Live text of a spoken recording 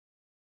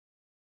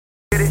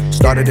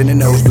Started in the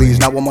nosebleeds,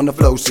 now I'm on the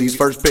flow seas.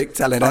 First pick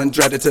talent,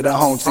 undreaded to the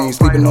home team.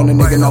 Sleeping on a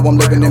nigga, now I'm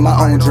living in my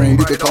own dream.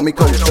 You can call me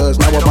coach, cause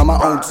now I'm on my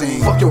own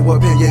team. Fuck your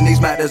opinion, these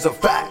matters are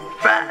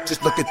fact.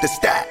 Just look at the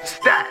stats.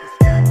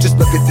 Just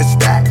look at the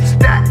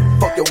stats.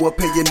 Fuck your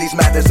opinion, these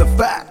matters are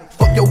fact.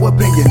 Fuck your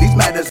opinion, these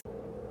matters.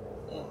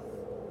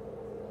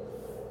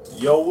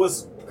 Yo,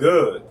 what's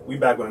good? We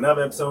back with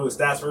another episode of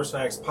the Stats vs.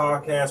 Facts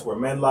podcast, where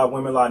men lie,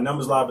 women lie,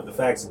 numbers lie, but the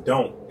facts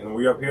don't. And when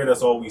we up here,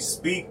 that's all we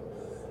speak.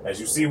 As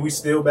you see, we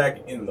still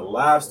back in the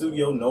live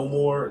studio. No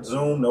more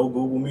Zoom, no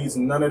Google Meets,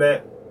 none of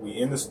that. We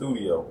in the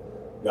studio.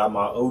 Got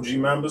my OG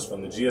members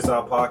from the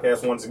GSI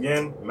podcast once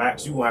again.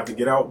 Max, you gonna have to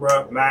get out,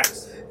 bro.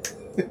 Max.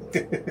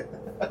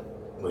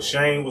 But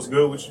Shane, what's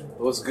good with you?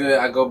 What's good?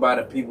 I go by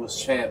the People's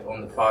Champ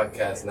on the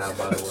podcast now,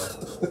 by the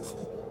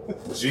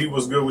way. G,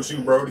 what's good with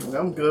you, Brody?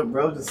 I'm good,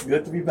 bro. Just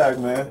good to be back,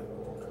 man.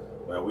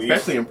 Well,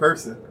 especially in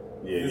person.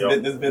 Yeah,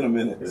 it's been a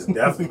minute. It's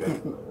definitely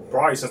been.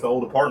 Probably since the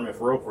old apartment,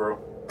 for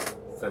real.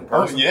 In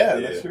person. Oh, yeah,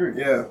 that's true,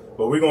 yeah.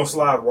 But we're going to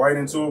slide right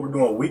into it. We're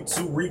doing week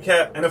 2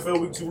 recap,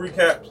 NFL week 2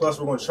 recap, plus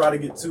we're going to try to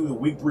get to the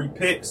week 3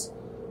 picks.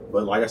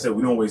 But like I said,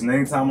 we don't waste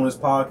any time on this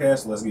podcast,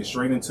 so let's get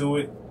straight into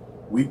it.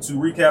 Week 2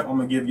 recap, I'm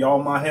going to give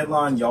y'all my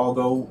headline. Y'all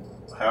go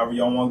however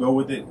y'all want to go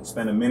with it. We'll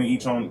spend a minute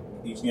each on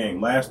each game.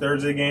 Last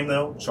Thursday game,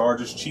 though,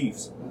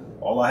 Chargers-Chiefs.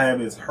 All I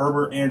have is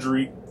Herbert's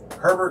injury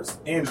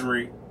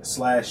 /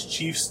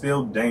 Chiefs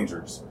still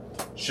dangerous.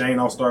 Shane,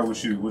 I'll start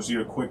with you. What's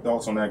your quick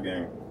thoughts on that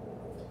game?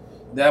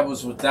 That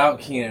was without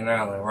Keenan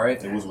Allen,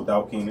 right? It was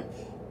without Keenan.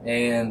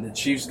 And the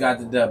Chiefs got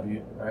the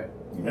W, right?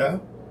 Yeah.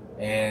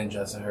 And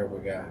Justin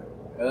Herbert got.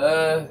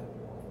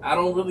 I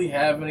don't really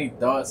have any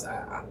thoughts.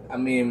 I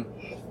mean,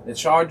 the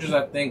Chargers,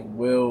 I think,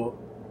 will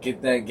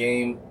get that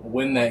game,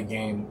 win that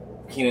game.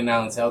 Keenan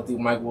Allen's healthy.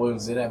 Mike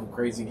Williams did have a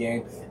crazy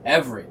game.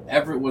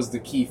 Everett was the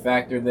key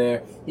factor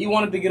there. He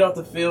wanted to get off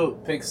the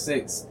field, pick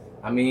 6.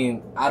 I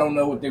mean, I don't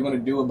know what they're going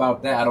to do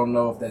about that. I don't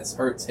know if that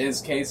hurts his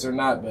case or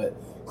not, but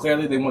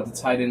clearly they want the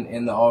tight end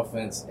in the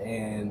offense,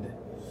 and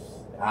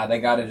they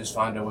got to just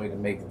find a way to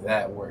make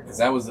that work, because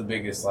that was the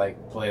biggest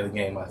play of the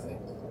game, I think.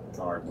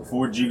 All right,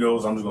 before G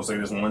goes, I'm just going to say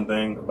this one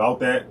thing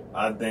about that.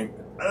 I think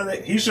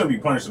he shouldn't be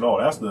punished at all.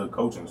 That's the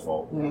coaching's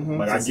fault.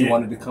 Mm-hmm. He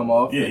wanted to come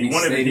off. Yeah,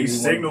 he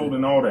signaled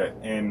and all that.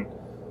 And,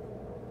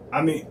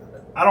 I mean,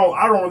 I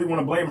don't really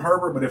want to blame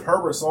Herbert, but if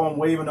Herbert saw him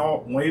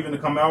waving to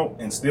come out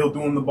and still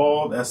threw him the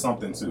ball, that's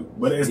something too.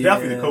 But it's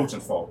definitely the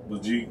coaching's fault.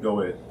 But G,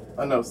 go ahead.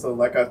 I know. So,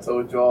 like I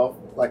told y'all,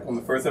 on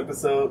the first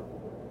episode,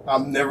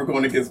 I'm never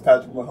going against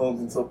Patrick Mahomes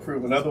until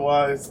proven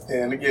otherwise.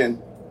 And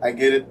again, I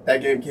get it.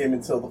 That game came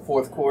until the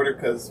fourth quarter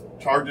because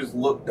Chargers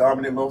looked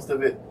dominant most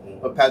of it,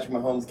 but Patrick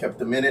Mahomes kept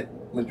them in it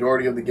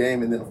majority of the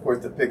game. And then, of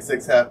course, the pick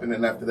 6 happened,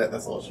 and after that,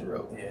 that's all she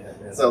wrote.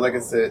 Yeah. So, like I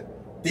said,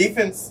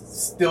 defense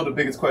still the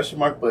biggest question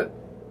mark, but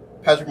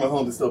Patrick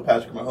Mahomes is still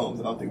Patrick Mahomes,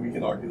 and I don't think we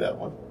can argue that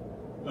one.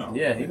 No.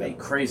 Yeah, he made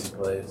crazy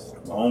plays.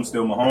 Mahomes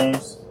still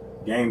Mahomes.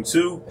 Game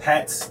 2,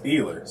 Pats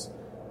Steelers.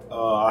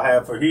 I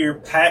have for here,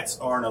 Pats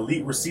are an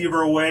elite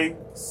receiver away.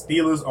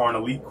 Steelers are an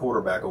elite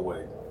quarterback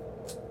away.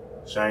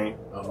 Shane?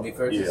 Me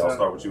first? Yeah, I'll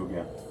start with you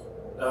again.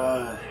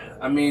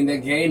 I mean, that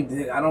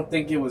game, I don't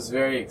think it was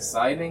very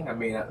exciting. I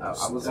mean, I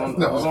was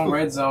on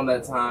Red Zone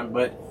that time,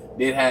 but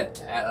it had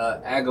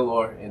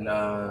Aguilar in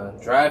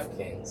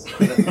DraftKings.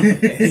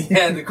 He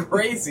had the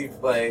crazy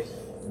play.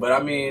 But,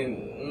 I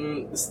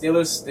mean, the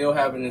Steelers still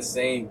have an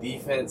insane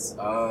defense.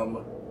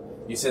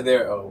 You said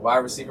they're a wide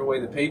receiver away,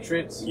 the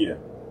Patriots? Yeah.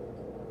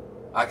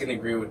 I can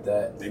agree with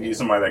that. They need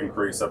somebody that can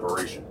create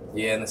separation.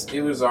 Yeah, and the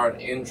Steelers are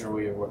an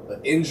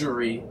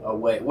injury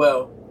away.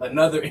 Well,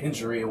 another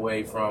injury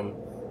away from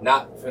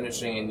not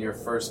finishing in your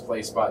first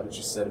place spot that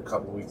you said a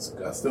couple weeks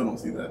ago. I still don't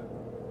see that.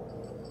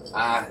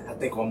 I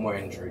think one more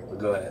injury, but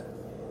go ahead.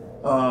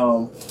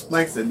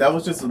 Like I said, that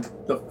was just a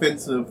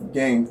defensive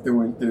game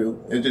through and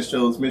through. It just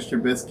shows Mitch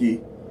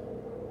Trubisky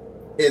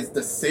is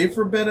the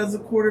safer bet as a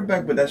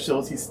quarterback, but that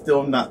shows he's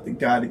still not the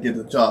guy to get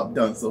the job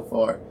done so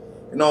far.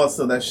 And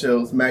also that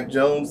shows Mac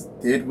Jones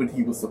did what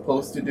he was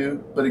supposed to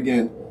do. But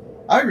again,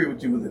 I agree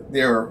with you that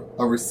they're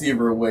a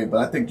receiver away, but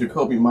I think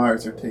Jacoby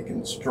Myers are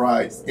taking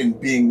strides in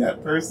being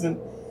that person.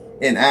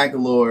 And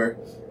Aguilar,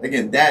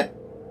 again, that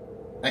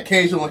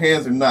occasional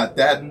hands or not,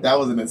 that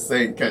was an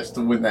insane catch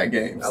to win that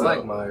game. I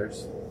like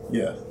Myers.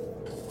 Yeah.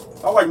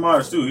 I like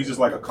Myers too. He's just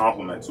like a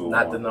compliment to him.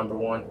 Not the number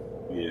one.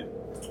 Yeah.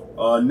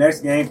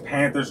 Next game,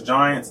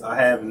 Panthers-Giants. I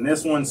have in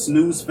this one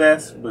snooze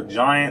fest, but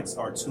Giants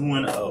are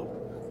 2-0.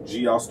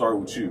 G, I'll start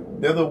with you.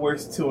 They're the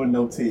worst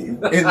 2-0 team in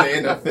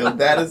the NFL.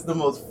 That is the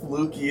most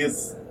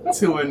flukiest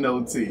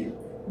 2-0 team.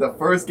 The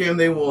first game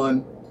they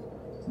won,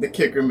 the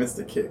kicker missed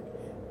a kick.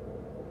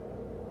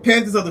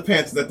 Panthers are the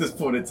Panthers at this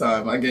point in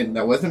time. Again,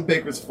 that wasn't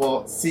Baker's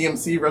fault.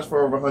 CMC rushed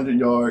for over 100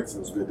 yards. It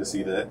was good to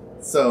see that.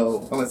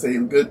 So, I'm going to say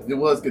it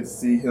was good to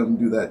see him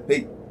do that.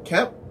 They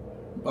kept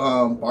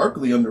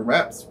Barkley under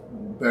wraps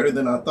better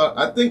than I thought.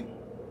 I think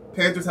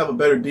Panthers have a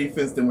better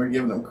defense than we're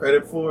giving them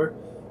credit for,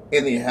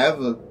 and they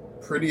have a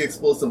pretty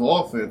explosive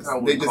offense. I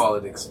wouldn't call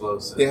it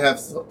explosive. They have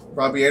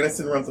Robbie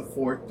Anderson runs a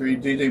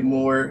 4.3. DJ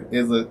Moore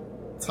is a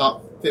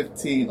top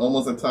 15,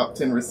 almost a top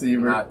 10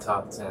 receiver. Not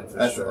top 10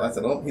 for sure. I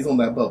said, oh, he's on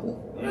that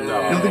bubble. No. You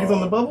don't think he's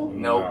on the bubble?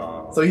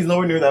 Nope. So he's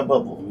nowhere near that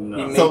bubble.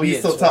 No. He So may be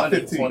he's at still top 20,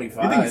 15.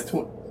 25. You think he's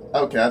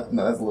okay?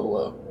 No, that's a little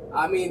low.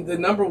 I mean, the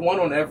number one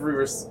on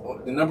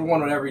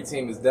every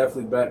team is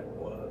definitely better.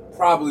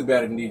 Probably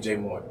better than DJ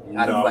Moore. Out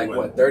No, of I like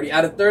wouldn't. what 30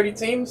 out of 30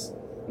 teams,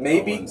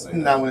 maybe.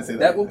 No, I wouldn't say that.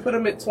 That will put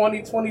him at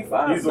 20,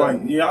 25. He's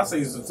like, yeah, I'd say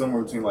he's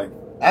somewhere between like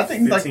I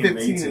think he's like 15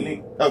 15 and and 18.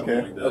 8.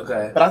 Okay. Like that.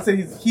 Okay. But I say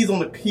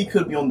he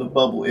could be on the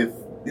bubble if,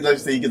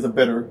 let's say, he gets a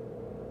better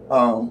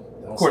Don't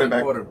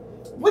quarterback. Say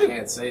What if-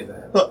 Can't say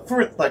that.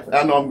 But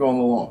I know I'm going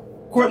along.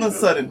 Cortland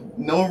Sutton,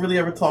 no one really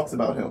ever talks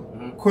about him.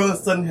 Mhm. Cortland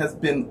Sutton has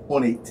been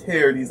on a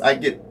tear. I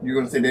get you're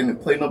going to say they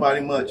didn't play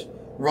nobody much.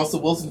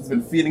 Russell Wilson's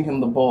been feeding him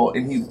the ball,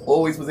 and he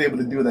always was able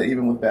to do that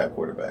even with bad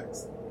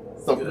quarterbacks.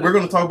 So Good. we're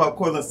going to talk about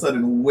Cortland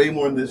Sutton way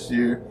more this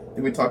year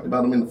than we talked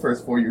about him in the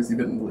first 4 years he's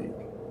been in the league.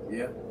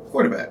 Yeah.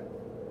 Quarterback.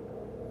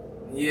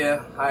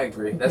 Yeah, I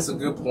agree. That's a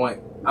good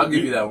point. I'll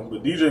give you that one.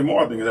 But DJ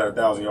Moore, I think, has had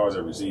 1,000 yards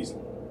every season,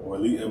 or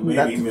at least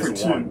maybe he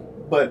missed one.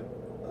 But,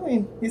 I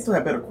mean, he still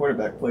had better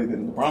quarterback play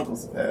than the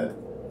Broncos have had.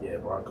 Yeah,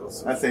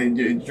 Broncos. I say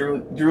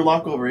Drew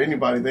Lock over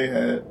anybody they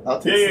had. I'll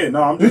take Yeah,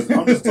 no, I'm just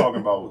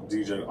talking about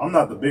DJ. I'm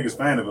not the biggest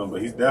fan of him,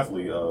 but he's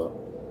definitely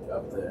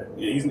Up there.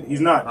 yeah, he's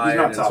not Higher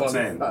than top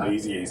 10, 25. but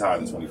he's higher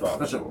than 25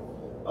 for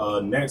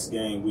sure. Next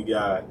game we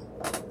got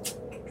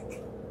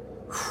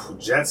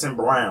Jets and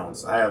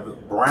Browns. I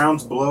have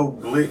Browns blow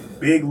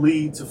big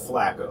lead to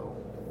Flacco.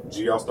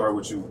 G, I'll start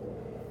with you.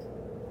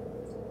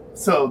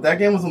 So that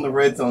game was on the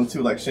red zone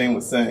too, like Shane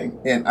was saying,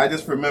 and I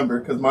just remember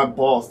because my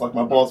boss,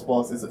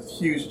 boss, is a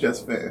huge Jets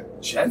fan.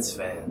 Jets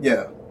fan.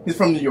 Yeah, he's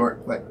from New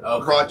York, like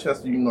Okay.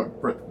 Rochester, New York.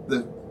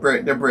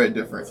 They're bred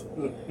different.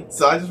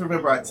 So I just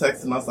remember I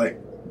texted and I was like,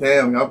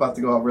 "Damn, y'all about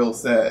to go out real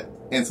sad."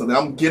 And so then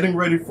I'm getting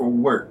ready for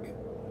work,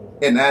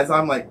 and as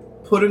I'm like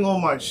putting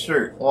on my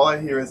shirt, all I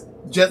hear is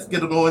Jets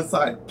get an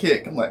onside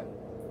kick. I'm like,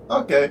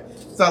 okay.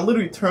 So I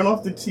literally turn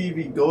off the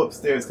TV, go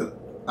upstairs because.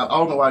 I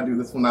don't know why I do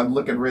this when I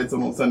look at Red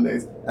Zone on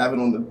Sundays. I have it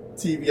on the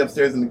TV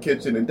upstairs in the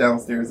kitchen and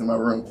downstairs in my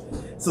room.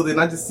 So then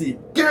I just see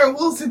Garrett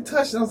Wilson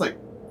touchdown. I was like,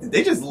 did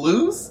they just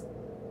lose?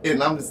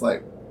 And I'm just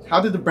like, how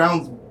did the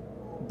Browns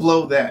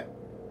blow that?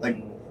 Like,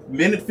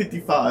 minute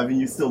 55 and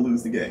you still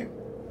lose the game.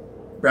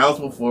 Browns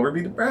will forever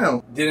be the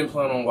Browns. Didn't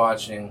plan on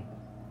watching.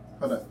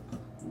 Hold up.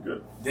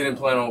 Good. Didn't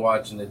plan on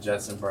watching the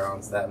Jets and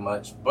Browns that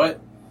much,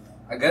 but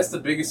I guess the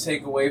biggest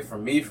takeaway for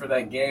me for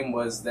that game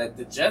was that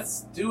the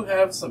Jets do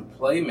have some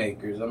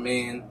playmakers. I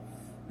mean,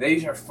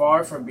 they are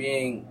far from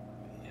being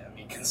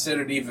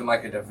considered even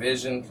like a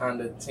division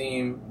kind of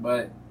team,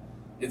 but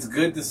it's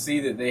good to see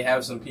that they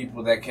have some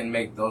people that can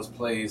make those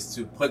plays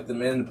to put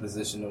them in the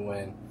position to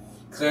win.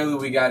 Clearly,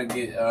 we got to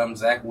get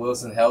Zach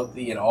Wilson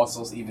healthy and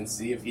also even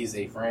see if he's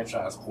a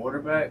franchise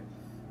quarterback.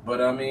 But,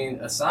 I mean,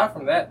 aside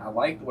from that, I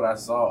liked what I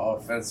saw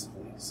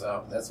offensively.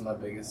 So that's my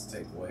biggest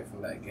takeaway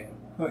from that game.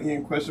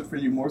 Ian, question for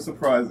you, more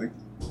surprising.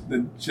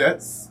 The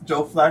Jets,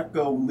 Joe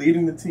Flacco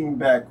leading the team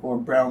back or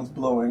Browns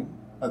blowing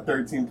a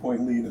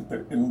 13-point lead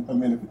in a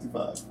minute 55?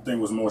 I think it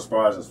was more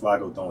surprising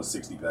Flacco throwing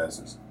 60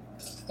 passes.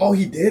 Oh,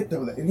 he did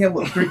throw that. And he had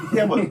what?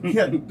 He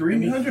had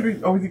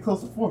 300 or was he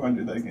close to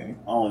 400 that game?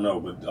 I don't know,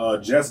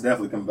 but Jets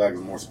definitely come back as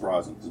more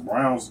surprising. Because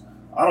Browns,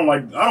 I don't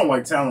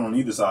like talent on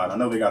either side. I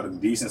know they got a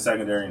decent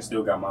secondary and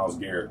still got Myles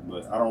Garrett,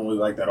 but I don't really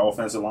like that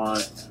offensive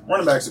line.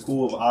 Running backs are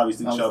cool,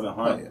 obviously Chubb and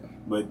Hunt. Oh, yeah.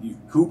 But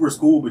Cooper's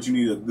cool, but you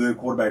need a good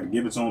quarterback to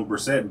give it to him.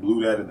 Brissett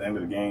blew that at the end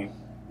of the game.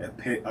 That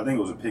pick, I think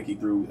it was a pick he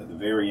threw at the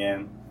very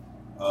end.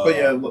 But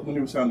yeah, when he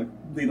was trying to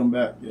lead them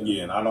back.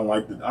 Yeah, and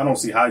I don't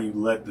see how you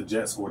let the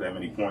Jets score that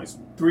many points.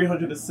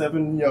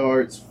 307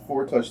 yards,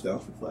 4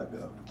 touchdowns for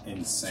Flacco.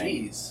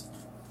 Insane. Jeez.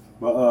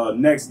 But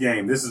next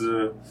game,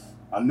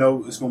 I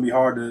know it's going to be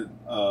hard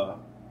to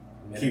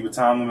keep a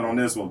time limit on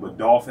this one, but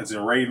Dolphins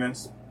and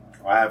Ravens.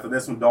 I have for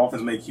this one,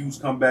 Dolphins make huge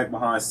comeback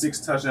behind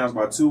 6 touchdowns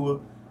by Tua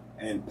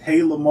and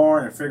pay Lamar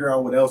and figure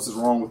out what else is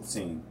wrong with the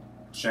team.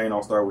 Shane,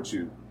 I'll start with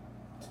you.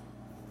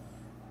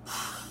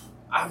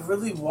 I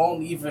really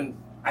won't even.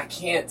 I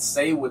can't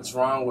say what's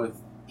wrong with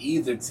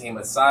either team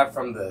aside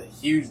from the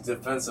huge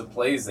defensive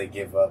plays they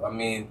give up. I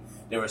mean,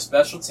 there were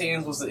special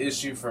teams was the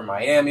issue for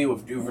Miami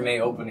with Duvernay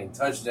opening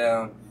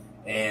touchdown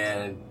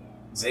and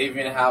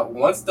Xavier Howard.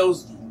 Once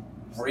those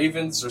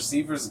Ravens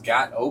receivers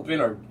got open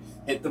or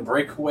hit the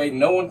breakaway,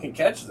 no one can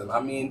catch them.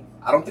 I mean,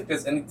 I don't think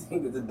there's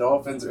anything that the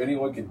Dolphins or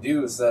anyone can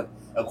do except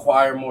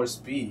acquire more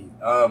speed.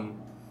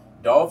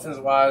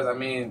 Dolphins-wise, I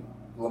mean,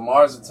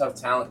 Lamar's a tough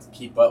talent to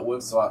keep up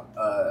with, so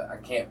I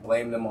can't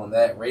blame them on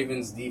that.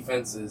 Ravens'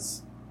 defense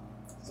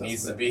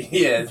needs to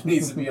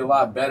be a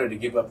lot better to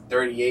give up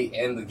 38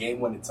 and the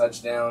game-winning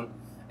touchdown.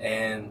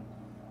 And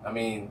I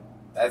mean,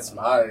 that's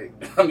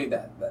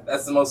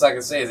the most I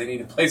can say is they need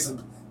to play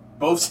some.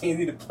 Both teams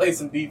need to play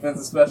some defense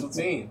and special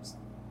teams.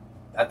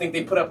 I think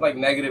they put up like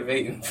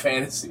 -8 in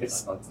fantasy or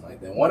something like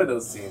that. One of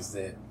those teams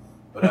did,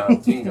 but you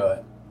can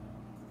go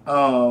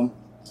ahead.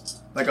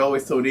 Like I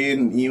always told Ian,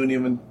 and Ian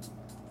even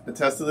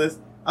attest to this.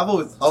 I've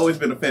always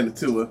been a fan of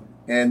Tua,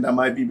 and that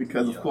might be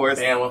because, of course,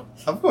 Bama.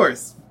 of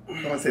course,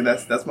 I want to say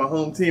that's my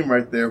home team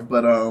right there.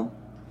 But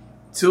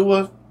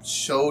Tua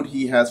showed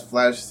he has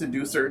flashes to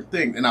do certain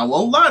things, and I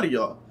won't lie to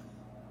y'all.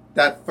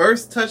 That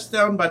first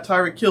touchdown by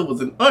Tyreek Hill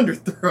was an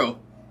underthrow,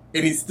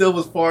 and he still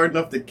was far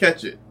enough to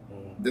catch it.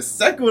 The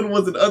second one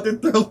was an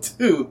underthrow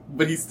too,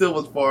 but he still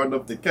was far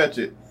enough to catch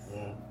it.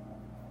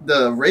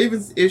 The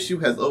Ravens' issue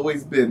has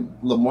always been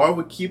Lamar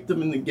would keep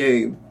them in the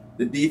game.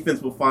 The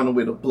defense will find a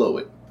way to blow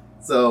it.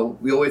 So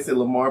we always say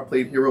Lamar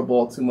played hero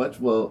ball too much.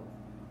 Well,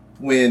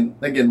 when,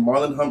 again,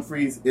 Marlon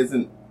Humphreys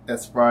isn't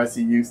as spry as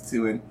he used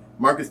to, and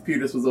Marcus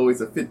Peters was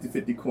always a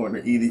 50-50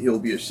 corner. Either he'll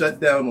be a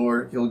shutdown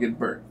or he'll get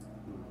burnt.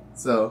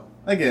 So,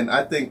 again,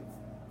 I think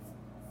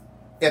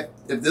if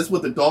this is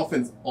what the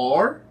Dolphins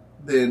are,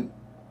 then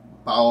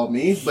by all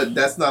means, but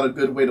that's not a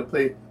good way to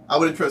play. I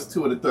wouldn't trust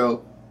Tua to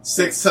throw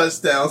 6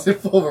 touchdowns and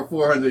over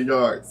 400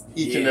 yards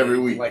each and every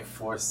week. Like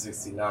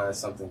 469 or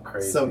something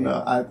crazy. So,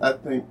 no, I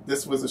think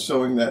this was a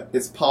showing that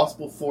it's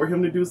possible for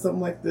him to do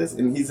something like this,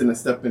 and he's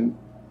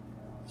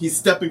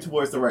stepping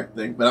towards the right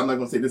thing. But I'm not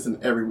going to say this is an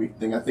every week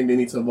thing. I think they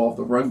need to involve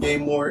the run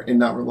game more and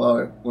not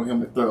rely on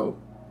him to throw.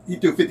 He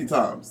threw 50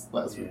 times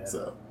last week,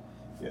 so,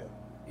 yeah.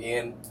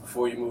 Ian,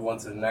 before you move on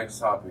to the next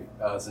topic,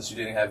 since you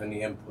didn't have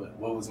any input,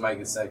 what was Mike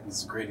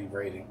Gesicki's gritty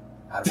rating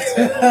out of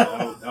 10?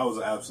 That was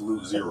an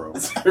absolute 0.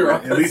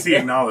 At least he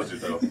acknowledged it,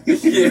 though.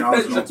 He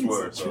acknowledged it on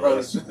Twitter, so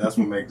that's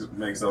what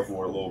makes up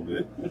for it a little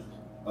bit.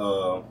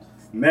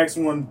 Next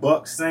one,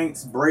 Bucks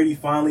Saints. Brady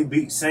finally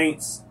beat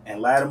Saints,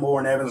 and Lattimore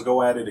and Evans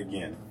go at it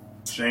again.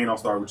 Shane, I'll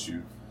start with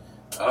you.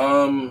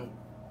 I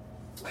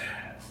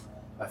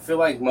feel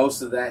like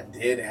most of that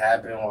did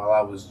happen while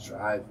I was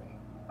driving,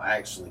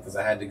 actually, because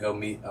I had to go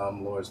meet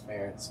Laura's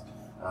parents.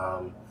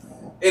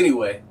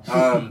 Anyway,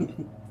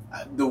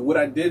 what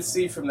I did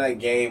see from that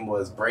game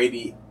was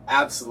Brady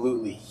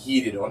absolutely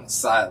heated on the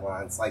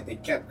sidelines. Like, they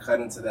kept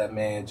cutting to that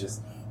man,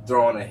 just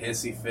throwing a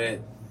hissy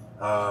fit.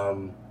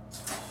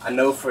 I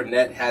know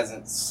Fournette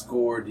hasn't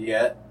scored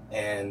yet,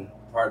 and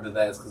part of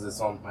that is because it's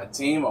on my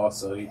team.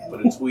 Also, he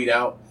put a tweet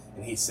out,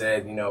 and he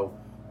said,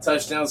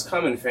 touchdowns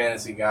coming,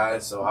 fantasy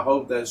guys. So I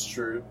hope that's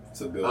true.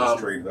 To build his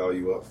trade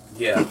value up.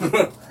 Yeah.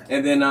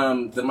 And then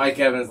the Mike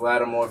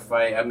Evans-Lattimore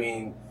fight, I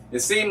mean,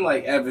 it seemed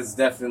like Evans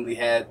definitely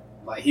had,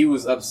 like, he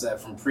was upset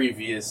from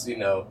previous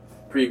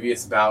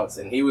bouts,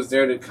 and he was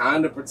there to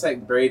kind of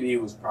protect Brady. He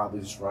was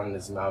probably just running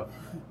his mouth.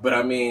 But,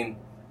 I mean,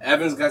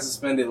 Evans got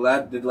suspended.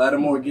 Did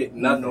Lattimore get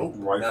nothing? Nope,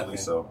 rightfully nothing.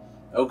 So.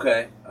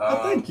 Okay.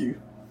 Thank you.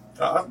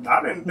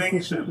 I didn't think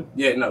he should.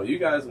 Yeah, no, you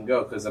guys can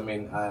go, because, I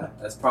mean,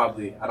 that's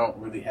probably, I don't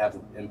really have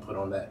input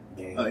on that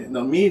game.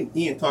 No, me and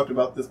Ian talked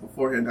about this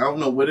beforehand. I don't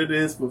know what it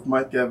is with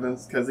Mike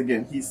Evans, because,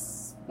 again,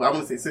 he's, I'm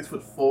going to say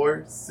 6'4",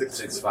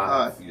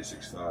 6'5". You're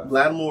 6'5".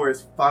 Lattimore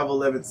is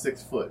 5'11",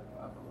 6 foot.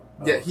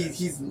 Yeah, Okay.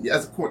 he's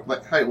as a court,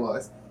 like,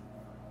 height-wise.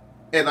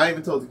 And I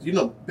even told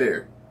you,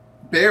 Bear.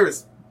 Bear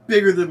is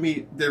bigger than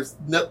me. There's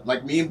not,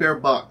 like, me and Bear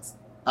box.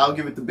 I'll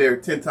give it to Bear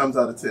 10 times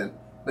out of 10.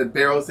 But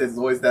Bear always says it's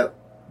always that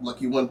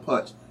lucky one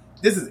punch.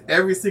 This is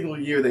every single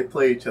year they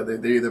play each other.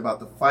 They're either about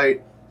to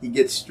fight, he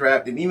gets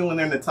strapped, and even when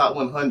they're in the top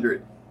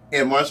 100,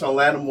 and Marshawn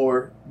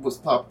Lattimore was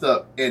popped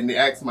up, and they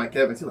asked Mike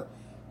Evans, he's like,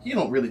 you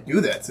don't really do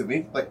that to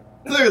me. Like,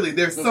 clearly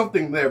there's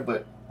something there,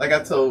 but like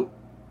I told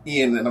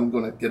Ian, and I'm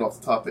going to get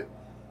off the topic,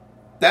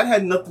 that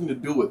had nothing to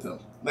do with him.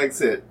 Like I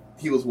said,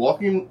 he was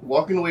walking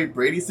away.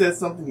 Brady said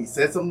something. He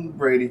said something to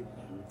Brady.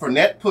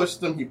 Fournette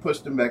pushed him. He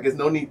pushed him back. There's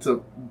no need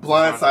to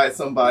blindside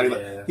somebody. Yeah.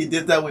 Like, he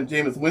did that when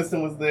Jameis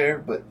Winston was there,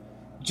 but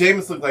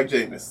Jameis looked like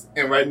Jameis.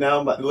 And right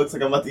now, it looks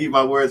like I'm about to eat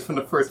my words from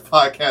the first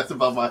podcast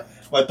about my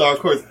dark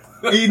horse.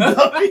 Yeah,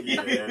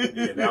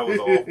 that was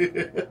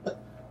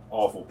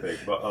awful pick.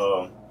 But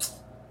all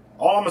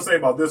I'm gonna say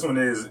about this one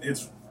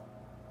is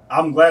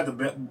I'm glad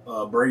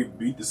that Brady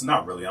beat this.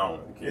 Not really. I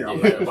don't really care.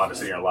 I'm not about to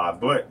sit here and lie.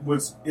 But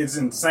it's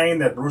insane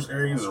that Bruce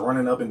Arians is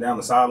running up and down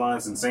the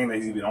sidelines. It's insane that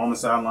he's even on the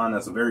sideline.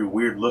 That's a very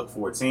weird look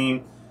for a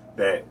team.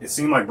 That it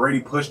seemed like Brady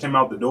pushed him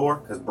out the door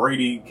because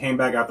Brady came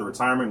back after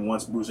retirement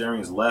once Bruce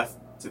Arians left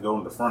to go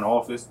into the front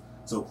office.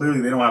 So clearly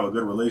they don't have a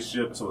good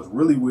relationship. So it's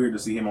really weird to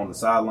see him on the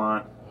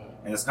sideline.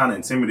 And it's kind of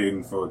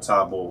intimidating for a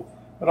top bowl.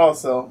 But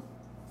also,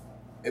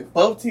 if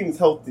both teams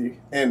healthy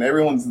and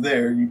everyone's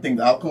there, you think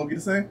the outcome will be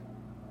the same?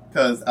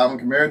 Because Alvin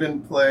Kamara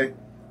didn't play,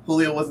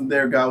 Julio wasn't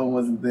there, Godwin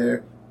wasn't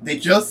there. They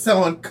just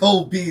signed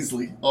Cole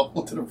Beasley up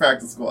onto the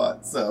practice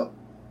squad, so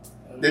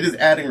they're just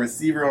adding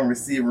receiver on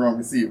receiver on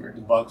receiver.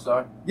 The Bucks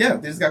are? Yeah,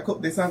 they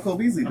signed Cole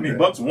Beasley. I mean,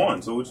 Bucks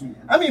won, so what you?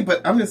 I mean,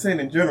 but I'm just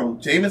saying in general,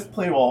 Jameis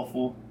played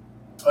awful.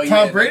 Oh,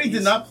 Tom Brady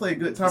did not play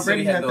good. Tom He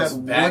Brady had had those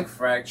that back one.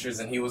 fractures,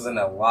 and he was in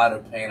a lot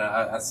of pain.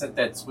 I sent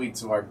that tweet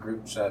to our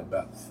group chat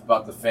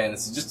about the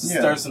fantasy, just to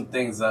stir some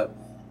things up.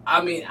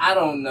 I mean, I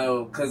don't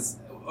know, because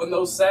on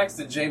those sacks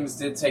that Jameis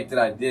did take that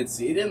I did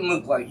see, it didn't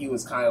look like he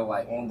was kind of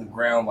like on the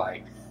ground,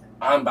 like,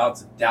 I'm about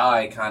to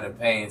die kind of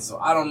pain. So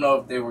I don't know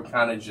if they were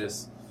kind of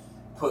just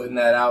putting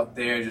that out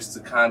there just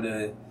to kind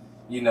of,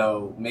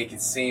 make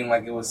it seem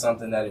like it was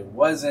something that it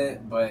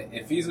wasn't. But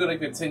if he's going to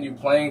continue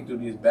playing through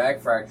these back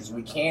fractures,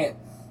 we can't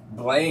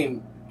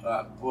blame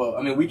Well,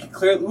 I mean, we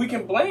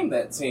can blame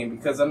that team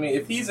because I mean,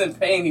 if he's in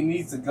pain, he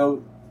needs to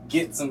go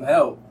get some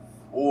help,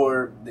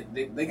 or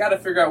they got to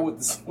figure out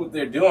what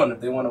they're doing if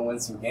they want to win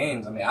some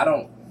games. I mean, I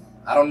don't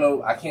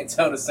know. I can't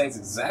tell the Saints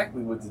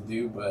exactly what to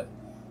do, but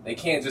they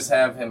can't just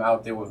have him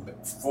out there with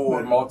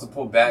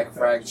multiple back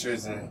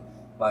fractures and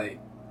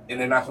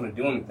they're not going to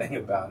do anything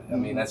about it. I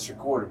mean, that's your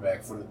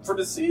quarterback for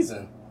the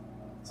season.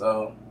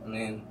 So, I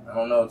mean, I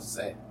don't know what to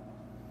say.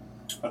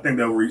 I think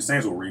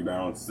Saints will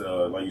rebound.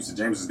 Like you said,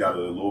 James has got a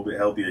little bit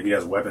healthier. He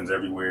has weapons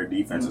everywhere.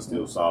 Defense is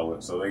still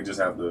solid, so they just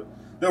have to.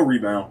 They'll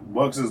rebound.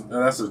 Bucks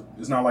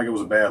it's not like it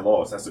was a bad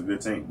loss. That's a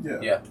good team.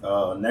 Yeah.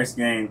 Next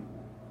game,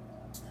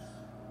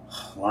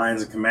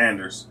 Lions and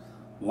Commanders.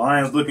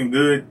 Lions looking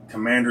good.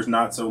 Commanders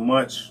not so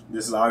much.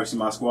 This is obviously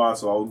my squad,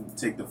 so I'll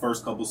take the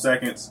first couple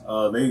seconds.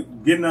 They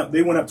went up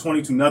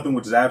 22-0,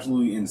 which is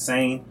absolutely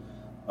insane.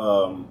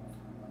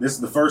 This is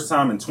the first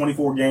time in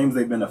 24 games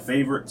they've been a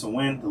favorite to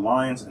win, the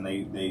Lions, and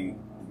they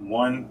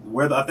won.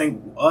 I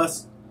think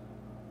us,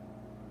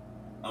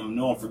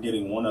 I'm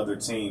forgetting one other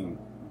team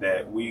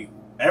that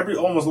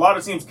almost a lot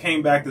of teams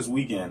came back this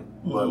weekend,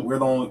 but we're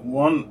the only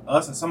one,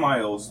 us and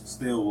somebody else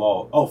still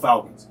lost. Oh,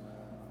 Falcons.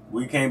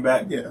 We came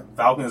back. Yeah.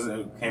 Falcons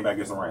came back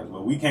against the Rams,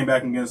 but we came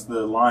back against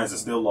the Lions and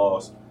still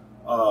lost.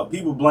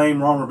 People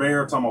blame Ron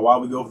Rivera, talking about why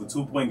we go for the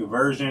 2-point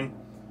conversion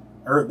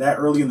that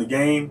early in the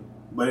game,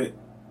 but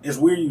it's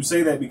weird you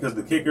say that because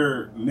the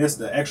kicker missed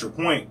the extra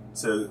point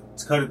to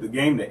cut the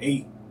game to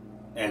 8,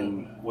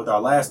 and with our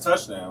last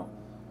touchdown.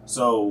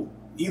 So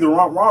either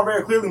Ron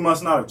Rivera clearly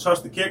must not have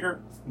trusted the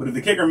kicker, but if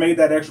the kicker made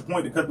that extra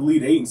point to cut the lead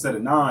to 8 instead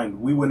of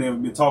 9, we wouldn't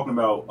have been talking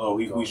about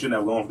we shouldn't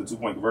have gone for the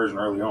 2-point conversion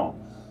early on.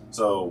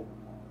 So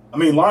I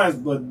mean Lions,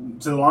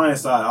 but to the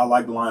Lions side, I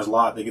like the Lions a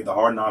lot. They get the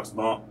Hard Knocks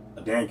bump.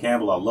 Dan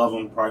Campbell, I love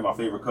him. Probably my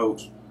favorite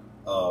coach.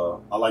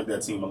 I like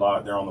that team a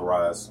lot. They're on the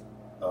rise.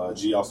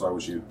 G, I'll start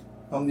with you.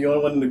 I'm the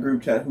only one in the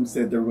group chat who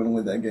said they were going to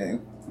win that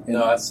game.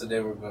 No, I said they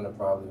were going to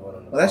probably win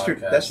on the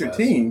podcast. That's your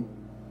team.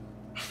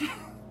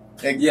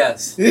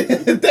 Yes.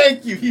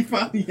 Thank you. He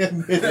finally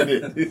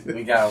admitted it.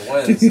 We got to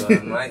win, so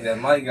that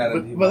might got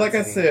to be. But like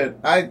I said,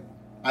 I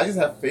just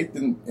have faith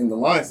in the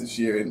Lions this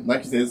year. And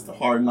like you said, it's the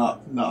hard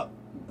knock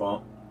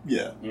bump.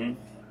 Yeah. Mm-hmm.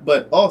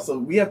 But also,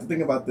 we have to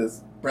think about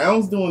this.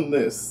 Brown's doing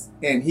this,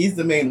 and he's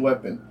the main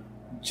weapon.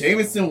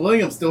 Jameson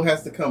Williams still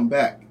has to come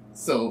back.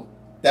 So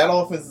that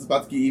offense is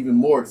about to get even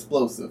more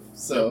explosive.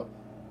 So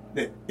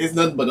it's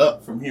nothing but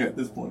up from here at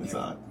this point in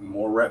time.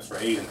 More reps for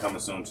Aiden coming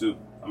soon, too.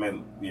 I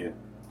mean, yeah.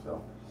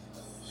 So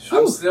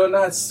I'm still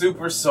not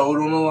super sold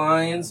on the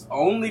Lions,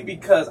 only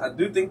because I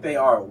do think they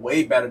are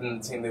way better than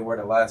the team they were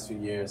the last few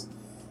years.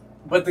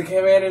 But the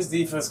Commanders'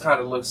 defense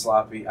kind of looks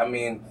sloppy. I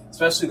mean,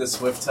 especially the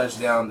Swift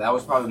touchdown. That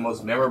was probably the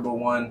most memorable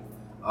one.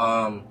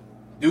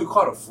 Dude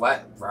caught a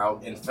flat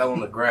route and fell on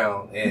the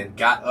ground and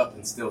got up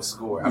and still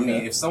scored. I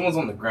mean, if someone's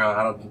on the ground,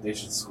 I don't think they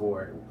should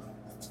score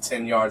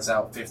 10 yards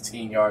out,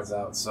 15 yards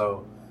out.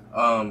 So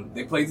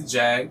they played the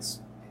Jags.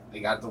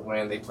 They got the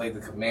win. They played the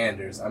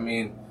Commanders. I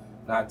mean,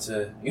 not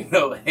to,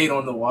 hate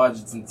on the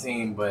Washington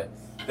team, but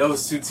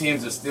those two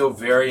teams are still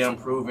very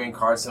improving.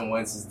 Carson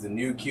Wentz is the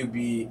new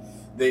QB.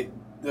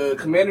 The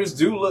Commanders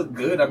do look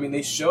good. I mean,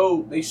 they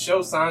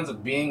show signs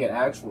of being an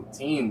actual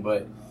team,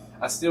 but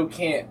I still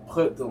can't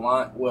put the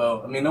line.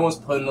 Well, I mean, no one's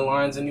putting the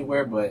Lions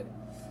anywhere, but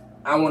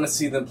I want to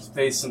see them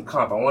face some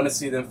comp. I want to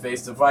see them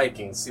face the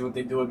Vikings, see what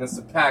they do against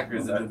the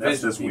Packers.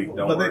 That's this week,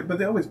 but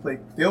they always play.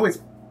 They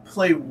always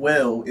play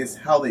well. Is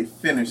how they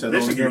finish.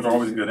 Division games are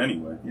always good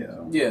anyway.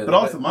 Yeah. But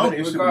also, my only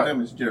issue with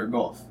them is Jared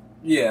Goff.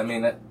 Yeah, I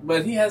mean,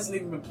 but he hasn't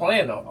even been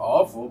playing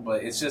awful.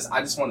 But it's just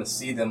I just want to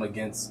see them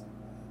against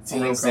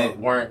teams that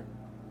weren't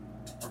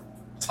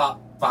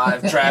top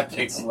 5 draft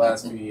picks the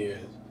last few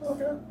years.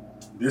 Okay.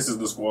 This is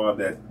the squad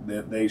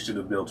that they should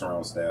have built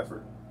around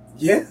Stafford.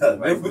 Yeah,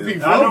 I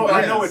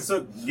know it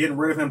took getting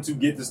rid of him to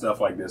get to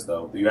stuff like this,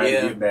 though. You had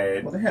to get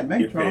bad. Well, they had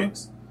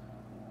Megatron.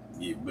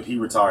 Yeah, but he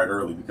retired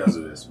early because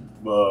of this.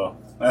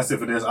 That's it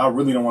for this. I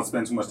really don't want to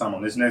spend too much time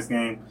on this next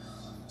game.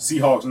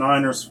 Seahawks,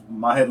 Niners.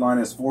 My headline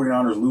is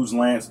 49ers lose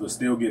Lance, but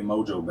still get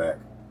Mojo back.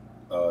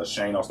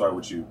 Shane, I'll start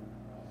with you.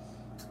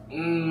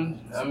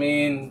 I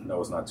mean...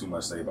 No, it's not too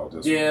much to say about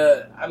this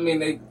one. I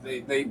mean,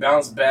 they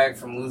bounced back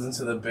from losing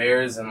to the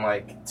Bears in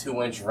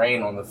 2-inch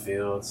rain on the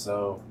field.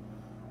 So,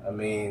 I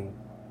mean,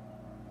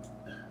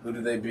 who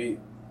did they beat?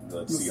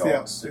 The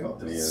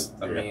Seahawks.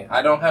 I mean,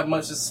 I don't have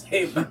much to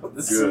say about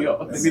the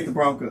Seahawks. They beat the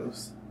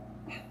Broncos.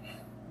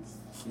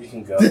 You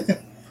can go.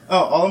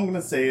 All I'm going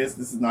to say is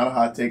this is not a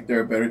hot take.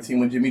 They're a better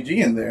team with Jimmy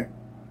G in there.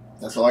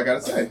 That's all I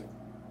got to say.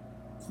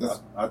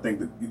 I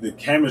think the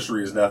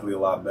chemistry is definitely a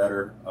lot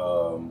better.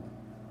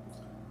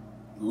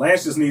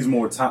 Lance just needs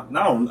more time.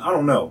 I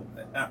don't know.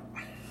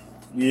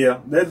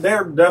 Yeah, they're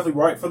definitely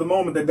right. For the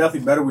moment, they're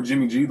definitely better with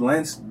Jimmy G.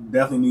 Lance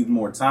definitely needs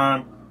more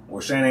time,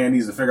 or Shanahan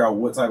needs to figure out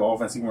what type of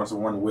offense he wants to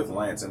run with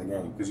Lance in the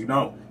game. Because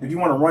if you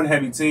want a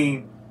run-heavy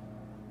team,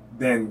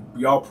 then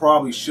y'all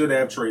probably should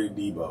have traded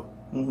Debo.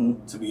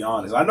 Mm-hmm. To be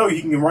honest, I know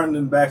he can run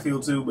in the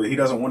backfield too, but he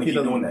doesn't want to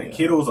keep doing that. Yeah.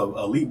 Kittle's an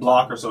elite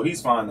blocker, so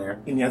he's fine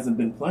there. And he hasn't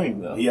been playing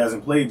though. He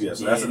hasn't played yet,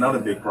 so that's another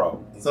big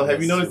problem. So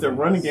have you noticed their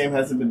running game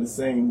hasn't been the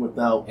same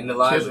without And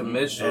Elijah Kittle?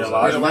 Mitchell. And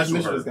Elijah Elijah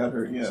Mitchell Mitchell got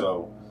hurt. Yeah.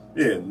 So,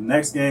 yeah,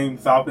 next game,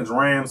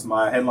 Falcons-Rams.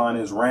 My headline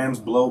is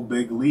Rams blow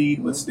big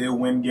lead, but still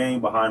win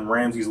game behind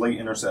Ramsey's late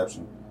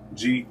interception.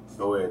 G,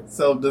 go ahead.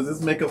 So does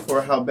this make up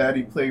for how bad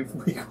he played for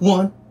week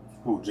 1?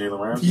 Who, Jalen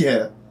Ramsey?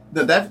 Yeah.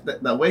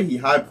 That way he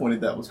high pointed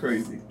that was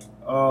crazy.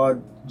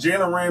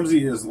 Jalen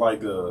Ramsey is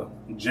like a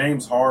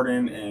James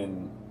Harden,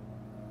 and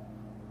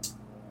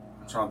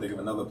I'm trying to think of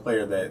another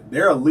player that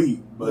they're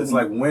elite, but it's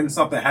like when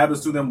something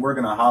happens to them, we're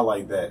going to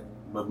highlight that.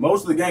 But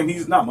most of the game,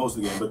 he's not most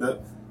of the game,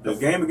 but the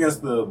game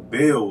against the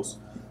Bills,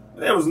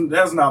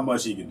 there's not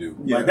much he could do.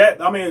 Yeah. Like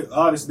that, I mean,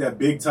 obviously that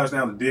big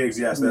touchdown to Diggs,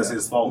 yes, that's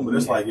his fault, but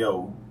it's like,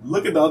 yo,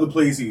 look at the other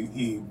plays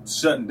he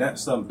shutting that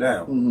stuff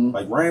down. Mm-hmm.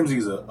 Like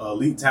Ramsey's a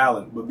elite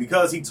talent, but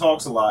because he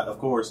talks a lot, of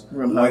course,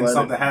 We're gonna when highlight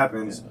something it.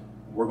 happens,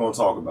 we're gonna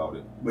talk about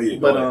it. But yeah,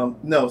 go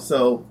ahead. No,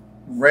 so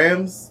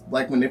Rams,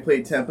 like when they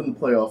played Tampa in the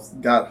playoffs,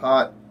 got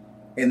hot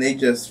and they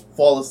just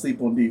fall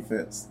asleep on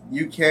defense.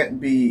 You can't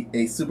be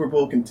a Super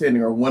Bowl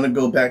contender or want to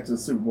go back to the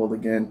Super Bowl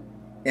again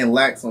and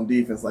lax on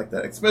defense like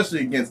that, especially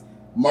against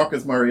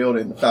Marcus Mariota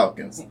and the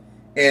Falcons.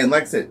 And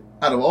like I said,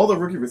 out of all the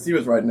rookie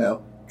receivers right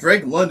now,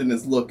 Drake London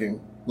is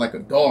looking like a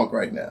dog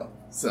right now.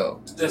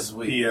 So This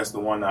week. P.S. the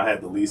one I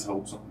had the least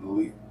hopes.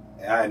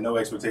 I had no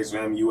expectations for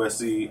him.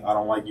 USC. I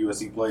don't like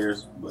USC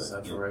players, but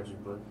Except for Reggie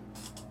Bush.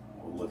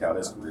 well, look how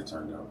this career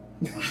turned out.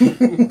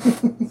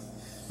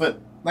 But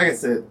like I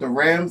said, the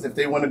Rams, if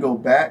they want to go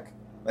back,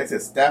 like I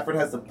said, Stafford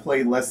has to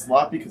play less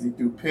sloppy because he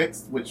threw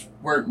picks, which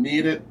weren't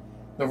needed.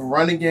 The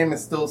running game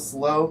is still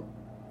slow,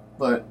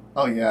 but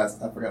I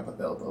forgot about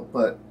that though.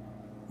 But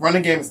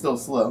running game is still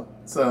slow,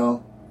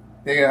 so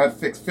they gotta have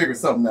to figure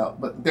something out.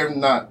 But they're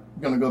not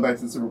gonna go back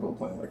to the Super Bowl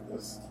playing like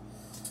this.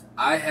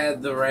 I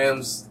had the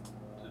Rams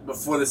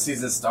before the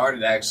season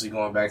started actually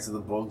going back to the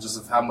bowl just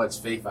of how much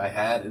faith I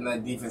had in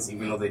that defense,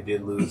 even though they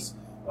did lose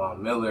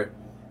Miller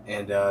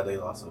and they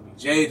lost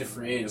OBJ to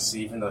free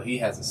agency, even though he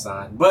hasn't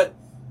signed. But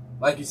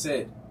like you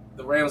said,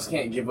 the Rams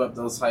can't give up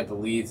those type of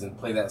leads and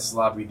play that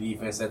sloppy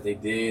defense that they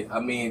did. I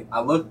mean,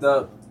 I looked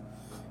up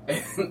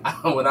and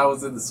when I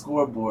was in the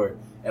scoreboard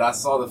and I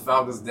saw the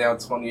Falcons down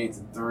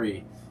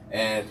 28-3.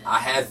 And I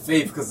had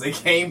faith because they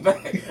came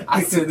back.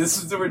 I said this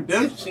is the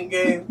redemption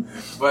game,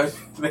 but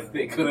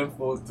they couldn't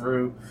pull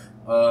through.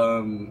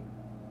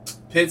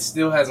 Pitts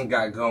still hasn't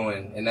got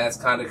going, and that's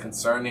kind of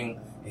concerning.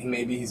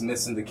 Maybe he's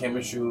missing the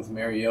chemistry with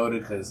Mariota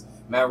because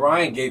Matt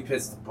Ryan gave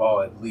Pitts the ball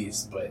at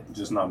least, but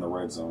Just not in the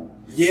red zone.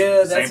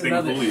 yeah, Same that's thing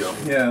with another. Julio.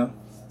 Yeah.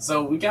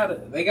 So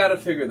they gotta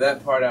figure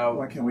that part out.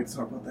 I can't wait to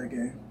talk about that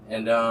game.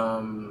 And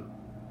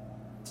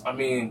I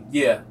mean,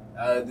 yeah.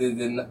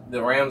 The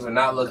Rams are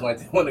not looking like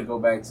they want to go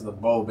back to the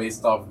bowl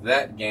based off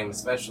that game,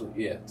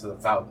 especially, to the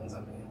Falcons. I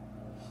mean,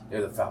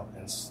 they're the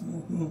Falcons.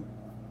 Mm-hmm.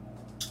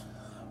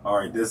 All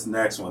right, this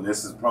next one.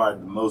 This is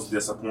probably the most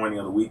disappointing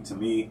of the week to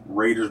me.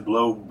 Raiders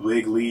blow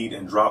big lead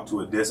and drop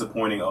to a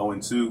disappointing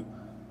 0-2.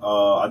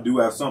 I do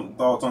have some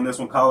thoughts on this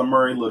one. Kyler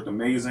Murray looked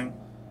amazing.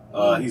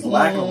 He's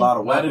lacking a lot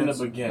of Not weapons.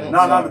 in the beginning.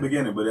 Not in the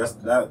beginning, but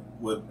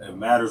it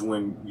matters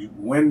when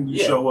you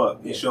show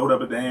up. He Yeah. showed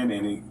up at the end,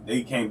 and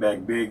they came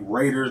back big.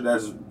 Raiders,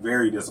 that's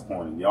very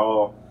disappointing.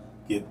 Y'all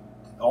get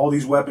all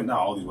these weapons, not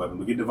all these weapons,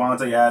 but get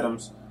Devontae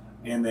Adams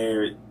in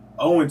there.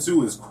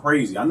 0-2 is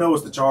crazy. I know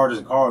it's the Chargers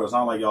and Cardinals. It's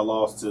not like y'all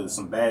lost to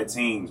some bad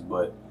teams,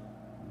 but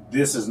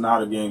this is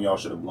not a game y'all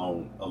should have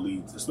blown a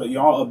lead. Especially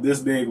y'all up this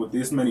big with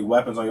this many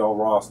weapons on y'all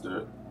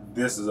roster.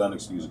 This is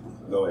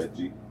unexcusable. Go ahead,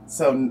 G.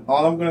 So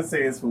all I'm going to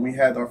say is when we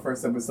had our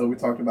first episode, we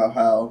talked about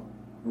how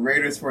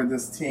Raiders were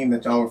this team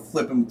that y'all were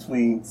flipping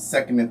between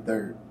second and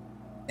third.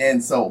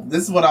 And so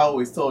this is what I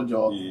always told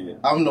y'all. Yeah.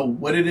 I don't know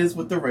what it is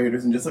with the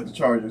Raiders, and just like the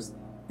Chargers,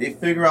 they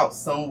figure out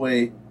some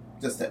way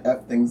just to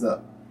F things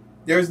up.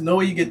 There's no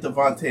way you get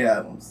Devontae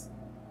Adams.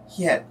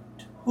 He had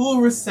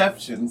 2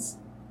 receptions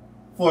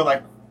for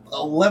like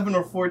 11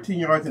 or 14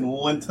 yards and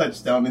 1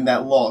 touchdown in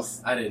that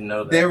loss. I didn't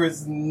know that. There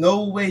is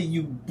no way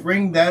you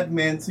bring that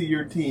man to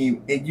your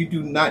team and you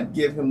do not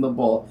give him the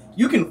ball.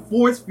 You can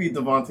force feed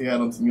Devontae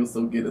Adams and you'll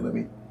still get it. Let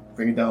me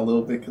bring it down a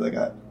little bit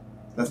because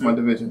that's my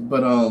division.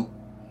 But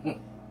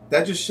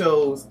that just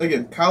shows,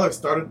 again, Kyler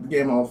started the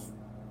game off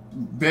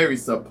very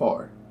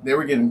subpar. They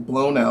were getting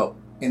blown out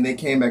and they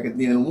came back at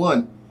the end and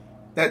won.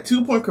 That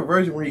 2-point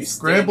conversion where he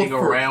scrambled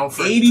for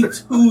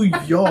 82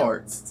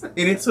 yards and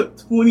it took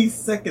 20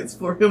 seconds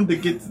for him to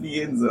get to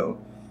the end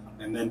zone.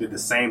 And then did the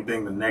same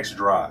thing the next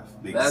drive.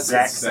 The That's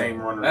exact insane.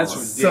 same runner. That's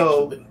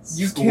So ridiculous.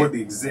 you scored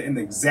can't. in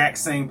the exact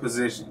same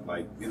position,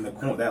 like in the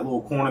that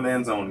little corner of the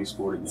end zone. He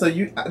scored again. So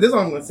this is what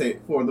I'm going to say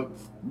for the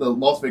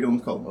Las Vegas. I'm going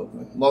to call them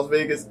Oakland. Las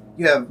Vegas.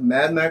 You have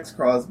Mad Max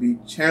Crosby,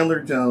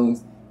 Chandler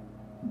Jones.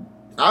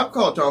 I'll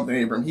call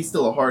Jonathan Abram. He's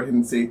still a hard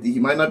hitting safety. He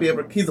might not be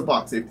able. He's a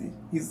box safety.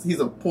 He's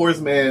a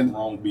poor's man.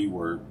 Wrong B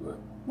word, but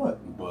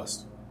What?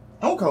 bust.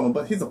 I don't call him,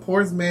 but he's a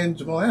poor's man.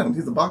 Jamal Adams.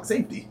 He's a box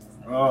safety.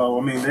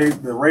 I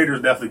mean, the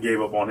Raiders definitely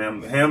gave up on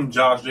him. Him,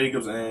 Josh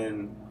Jacobs,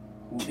 and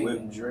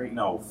Kenyon Drake.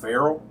 No,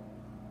 Farrell.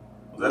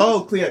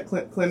 Oh, Clinton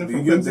from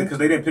Clemson. Because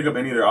they didn't pick up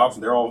any of their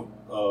options. They're all.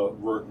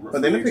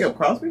 But they didn't pick up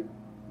Crosby?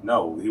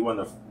 No, he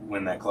wasn't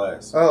in that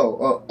class.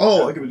 Oh,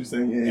 I get what you're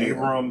saying. Yeah,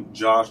 Abram,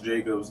 Josh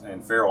Jacobs,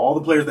 and Farrell. All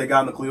the players they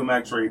got in the Khalil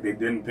Mack trade, they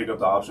didn't pick up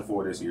the option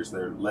for this year, so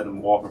they're letting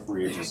them walk in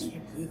free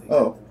agency.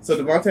 Oh, so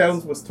Devontae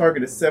Adams was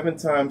targeted 7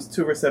 times,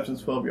 2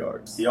 receptions, 12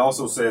 yards. He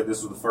also said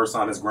this was the first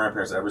time his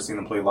grandparents ever seen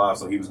him play live,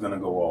 so he was going to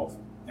go off,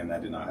 and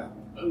that did not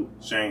happen. Ooh.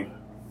 Shane,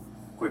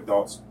 quick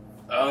thoughts?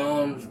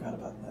 I forgot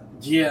about that.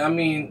 Yeah, I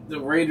mean, the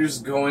Raiders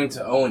going to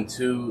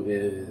 0-2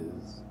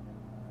 is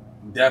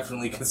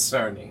definitely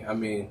concerning. I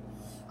mean,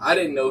 I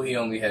didn't know he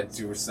only had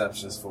 2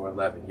 receptions for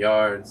 11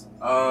 yards.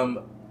 I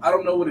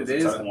don't know what it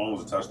is. One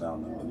was a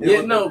touchdown, though.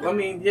 Yeah, no, I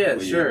mean, yeah, Well,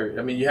 sure.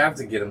 I mean, you have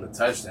to get him the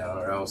touchdown,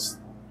 or else,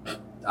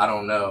 I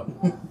don't know.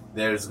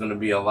 There's going to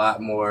be a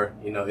lot more,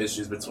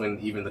 issues between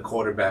even the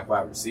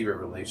quarterback-wide receiver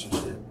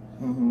relationship.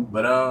 Mm-hmm.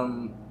 But,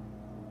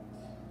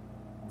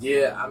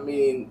 yeah, I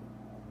mean,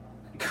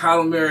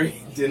 Kyler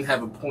Murray didn't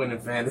have a point in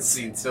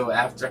fantasy until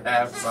after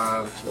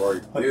halftime.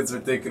 Dudes were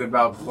thinking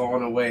about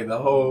blowing away the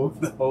whole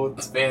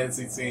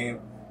fantasy team.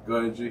 Go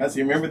ahead, G. As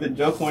you remember the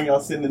joke when y'all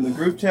sitting in the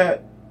group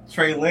chat?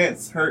 Trey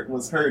Lance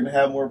was hurt and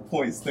had more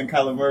points than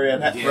Kyler Murray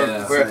had.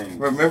 Yeah.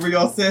 Remember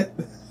y'all said?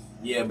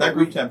 Yeah, that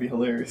group chat be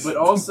hilarious. But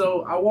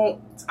also, I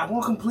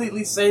won't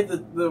completely say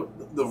that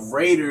the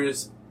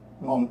Raiders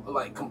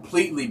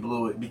completely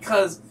blew it,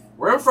 because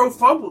Renfro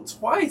fumbled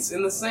twice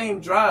in the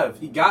same drive.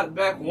 He got it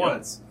back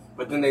once,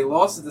 but then they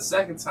lost it the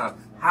second time.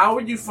 How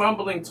are you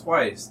fumbling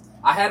twice?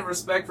 I had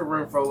respect for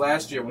Renfro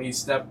last year when he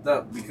stepped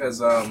up, because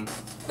the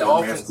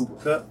offense. Cooper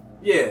Kupp?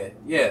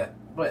 Yeah.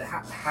 But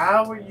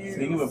how are you?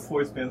 Speaking of a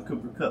poor man's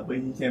Cooper Kupp, but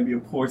he can't be a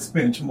poor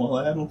man's Jamal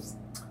Adams.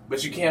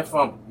 But you can't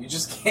fumble. You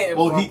just can't.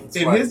 Fumble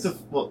twice.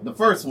 The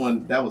first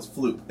one that was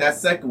fluke. That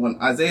second one,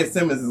 Isaiah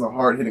Simmons is a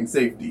hard hitting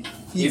safety.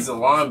 He's a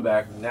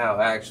linebacker now,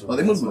 actually. Oh,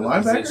 they moved him to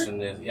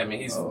linebacker? I mean,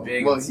 he's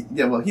big. Well,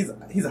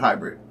 he's a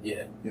hybrid.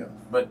 Yeah. Yeah.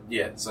 But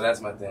yeah, so that's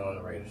my thing on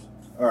the Raiders.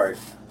 All right.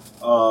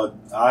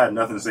 I have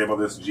nothing to say about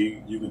this.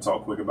 G, you can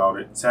talk quick about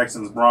it.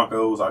 Texans,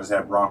 Broncos. I just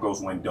have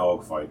Broncos win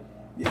dogfight.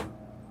 Yeah.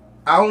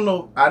 I don't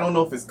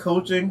know if it's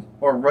coaching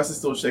or Russ is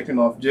still shaking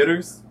off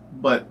jitters,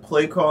 but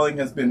play calling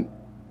has been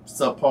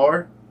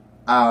subpar.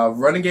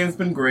 Running game's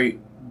been great,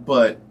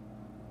 but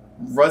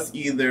Russ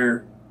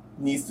either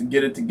needs to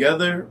get it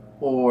together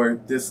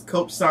or this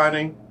coach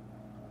signing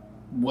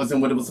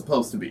wasn't what it was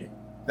supposed to be.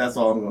 That's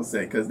all I'm going to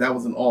say, because that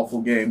was an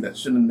awful game that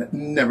should have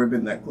never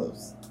been that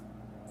close.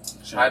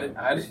 I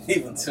didn't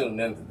even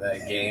tune into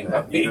that game.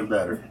 Even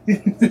better.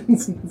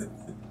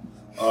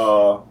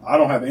 I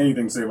don't have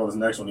anything to say about this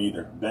next one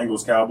either.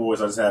 Bengals,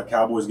 Cowboys. I just have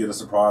Cowboys get a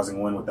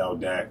surprising win without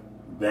Dak.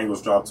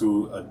 Bengals drop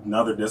to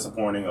another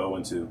disappointing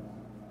 0-2.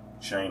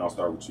 Shane, I'll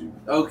start with you.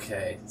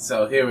 Okay,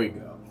 so here we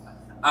go.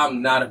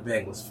 I'm not a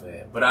Bengals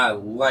fan, but I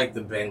like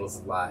the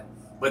Bengals a lot.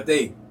 But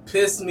they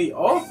pissed me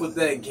off with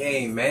that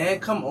game, man.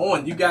 Come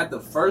on. You got the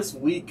first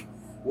week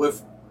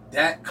with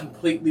Dak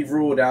completely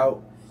ruled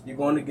out. You're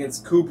going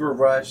against Cooper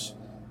Rush.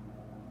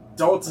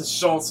 Dalton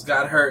Schultz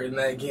got hurt in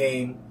that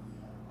game.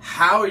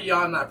 How are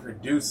y'all not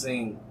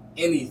producing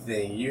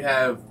anything? You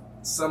have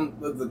some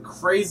of the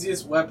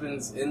craziest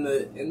weapons in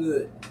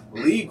the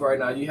league right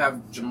now. You have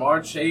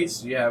Jamar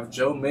Chase. You have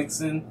Joe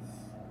Mixon.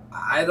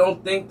 I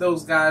don't think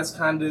those guys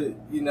kind of,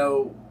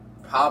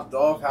 popped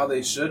off how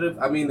they should have.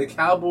 I mean, the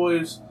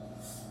Cowboys,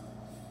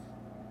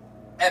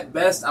 at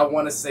best, I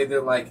want to say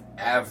they're like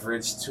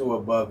average to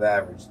above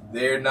average.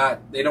 They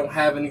don't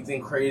have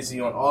anything crazy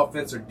on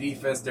offense or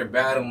defense. They're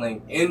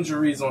battling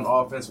injuries on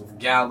offense with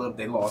Gallup.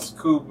 They lost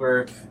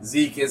Cooper.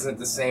 Zeke isn't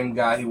the same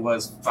guy he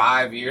was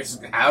 5 years,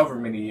 however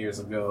many years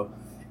ago.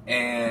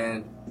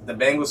 And the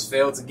Bengals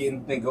failed to get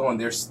anything going.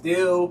 They're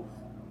still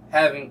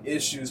having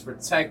issues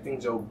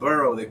protecting Joe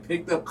Burrow. They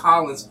picked up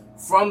Collins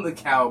from the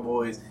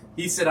Cowboys.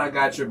 He said, "I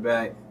got your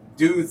back."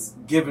 Dude's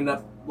giving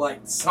up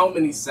like so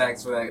many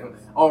sacks for that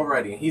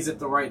already. He's at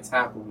the right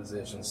tackle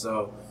position.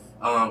 So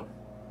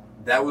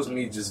that was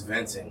me just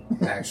venting,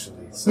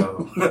 actually.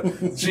 So,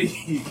 G,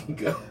 you can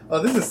go.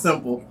 Oh, this is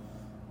simple.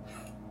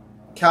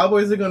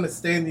 Cowboys are going to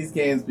stay in these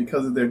games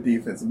because of their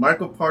defense.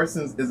 Michael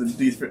Parsons is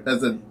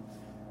a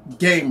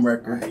game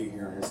record. I hate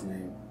hearing his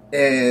name.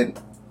 And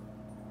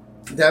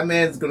that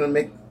man's going to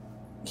make...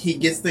 He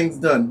gets things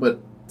done. But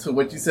to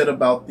what you said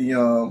about the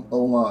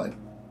O-line,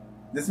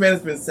 this man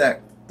has been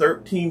sacked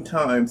 13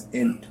 times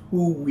in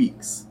 2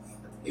 weeks.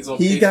 He's on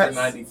pace for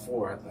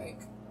 94, I think.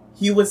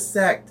 He was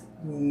sacked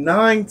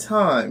 9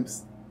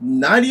 times,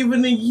 not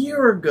even a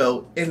year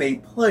ago, in a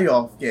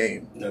playoff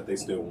game. That they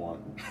still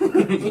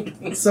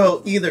won.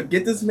 So either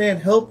get this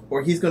man help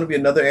or he's going to be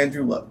another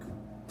Andrew Luck.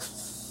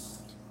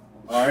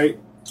 All right.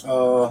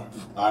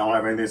 I don't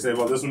have anything to say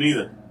about this one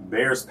either.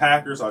 Bears,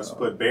 Packers. I just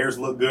put Bears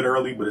look good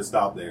early, but it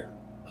stopped there.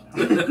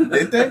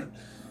 Did they?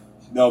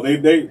 No, they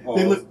did.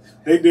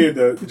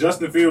 The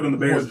Justin Field and the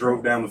Bears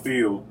drove down the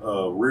field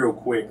real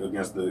quick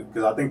because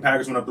I think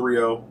Packers went up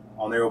 3-0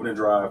 on their opening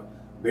drive.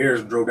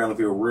 Bears drove down the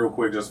field real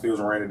quick. Justin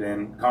Fields ran it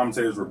in.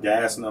 Commentators were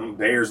gassing them.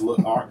 Bears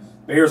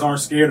aren't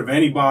scared of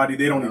anybody.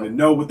 They don't even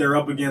know what they're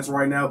up against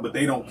right now, but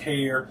they don't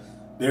care.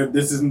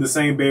 This isn't the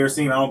same Bears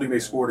team. I don't think they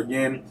scored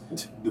again.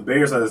 The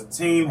Bears as a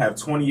team have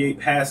 28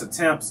 pass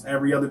attempts.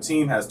 Every other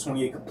team has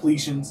 28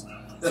 completions.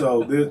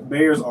 So the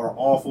Bears are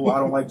awful. I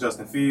don't like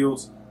Justin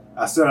Fields.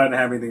 I still didn't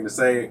have anything to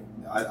say.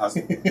 I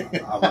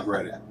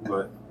regret it.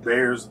 But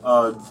Bears,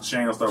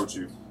 Shane, I'll start with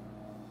you.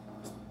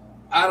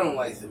 I don't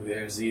like the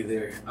Bears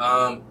either.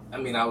 I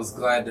mean, I was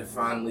glad to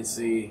finally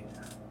see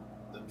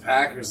the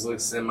Packers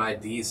look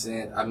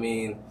semi-decent. I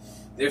mean,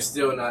 they're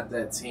still not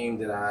that team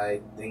that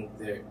I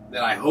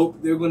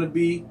hope they're going to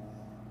be,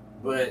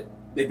 but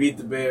they beat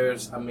the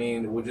Bears. I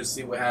mean, we'll just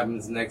see what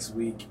happens next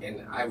week,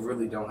 and I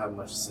really don't have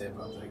much to say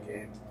about that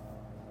game.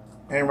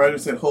 Aaron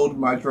Rodgers said, hold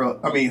my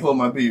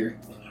beer.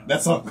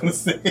 That's all I'm going to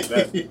say.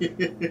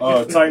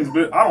 Titans,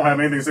 I don't have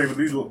anything to say for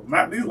these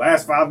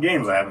last 5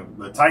 games. I haven't.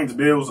 The Titans,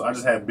 Bills, I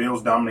just had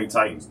Bills dominate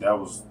Titans.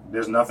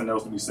 There's nothing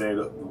else to be said.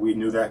 We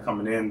knew that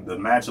coming in. The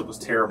matchup was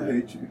terrible. I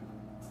hate you.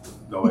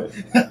 Go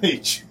ahead. I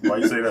hate you. Why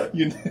you say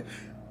that?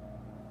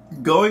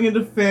 Going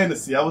into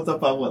fantasy, I was up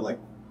by what, like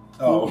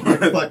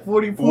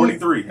 40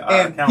 43.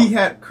 And he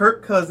had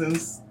Kirk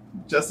Cousins,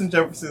 Justin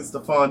Jefferson,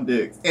 Stephon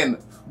Diggs. And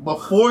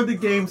before the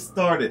game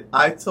started,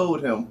 I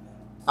told him,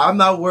 I'm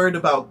not worried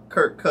about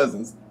Kirk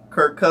Cousins.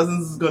 Kirk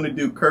Cousins is going to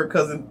do Kirk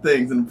Cousins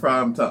things in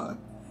prime time.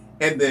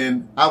 And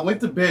then I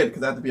went to bed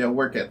because I had to be at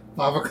work at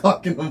 5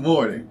 o'clock in the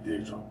morning.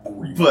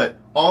 But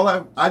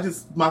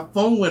my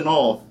phone went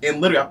off, and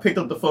literally I picked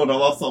up the phone, and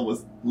all I saw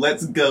was,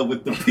 let's go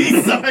with the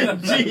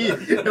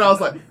PSIG. And I was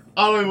like,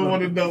 I don't even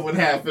want to know what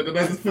happened. And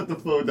I just put the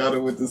phone down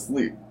and went to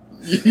sleep.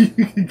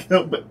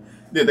 But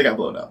yeah, they got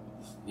blown out.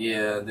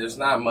 Yeah, there's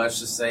not much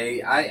to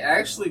say. I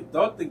actually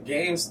thought the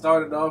game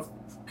started off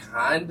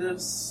kind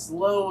of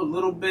slow a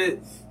little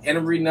bit.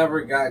 Henry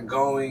never got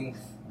going.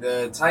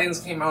 The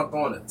Titans came out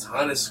throwing a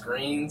ton of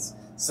screens,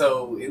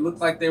 so it looked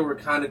like they were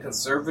kind of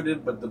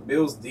conservative, but the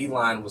Bills'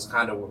 D-line was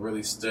kind of what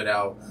really stood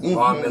out. Mm-hmm.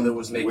 Von Miller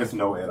was making... With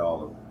no Ed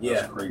Oliver.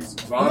 Yeah. That's crazy.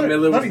 Von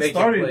Miller was making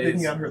started, plays. Then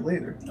he got hurt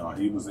later. No,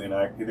 he was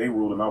inactive. They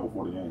ruled him out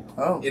before the game.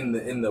 Oh.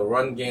 In the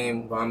run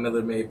game, Von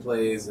Miller made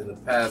plays. In the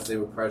pass, they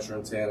were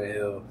pressuring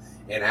Tannehill.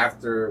 And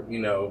after,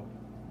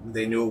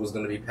 they knew it was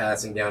going to be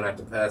passing down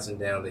after passing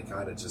down, they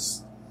kind of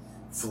just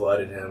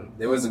flooded him.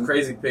 There was a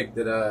crazy pick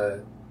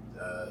that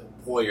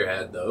Poyer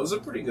had, though. It was a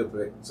pretty good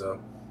pick.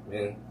 So, I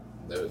mean,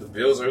 the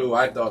Bills are who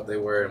I thought they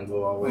were and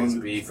will always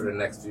be for the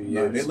next few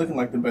years. They're looking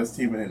like the best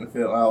team in the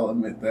NFL. I'll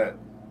admit that.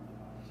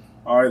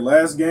 All right,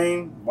 last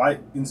game,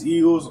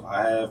 Vikings-Eagles.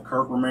 I have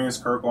Kirk remains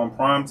Kirk on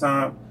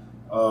primetime.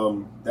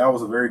 That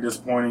was a very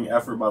disappointing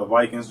effort by the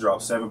Vikings.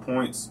 Dropped 7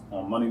 points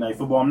on Monday Night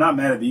Football. I'm not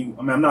mad at the Eagles.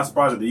 I'm not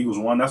surprised that the Eagles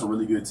won. That's a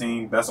really good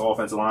team. Best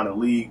offensive line in the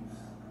league.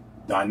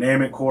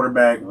 Dynamic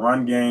quarterback,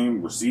 run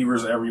game,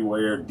 receivers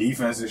everywhere.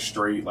 Defense is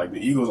straight. Like, the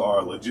Eagles are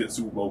a legit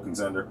Super Bowl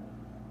contender.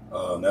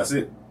 That's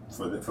it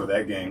for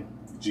that game.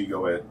 G,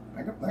 go ahead.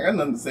 I got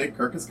nothing to say.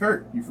 Kirk is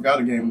Kirk. You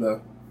forgot a game,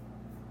 though.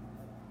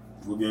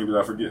 What game did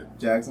I forget?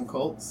 Jags and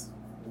Colts.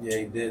 Yeah,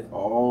 he did.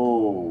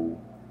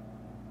 Oh.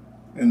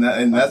 And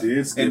that's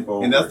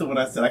over. And that's the one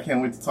I said I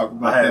can't wait to talk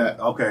about that.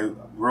 Okay,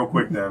 real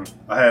quick then.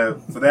 I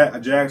have for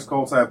that Jags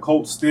Colts. I have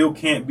Colts still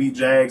can't beat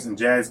Jags, and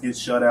Jags get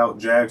shut out.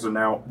 Jags are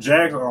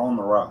on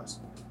the rise.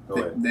 Go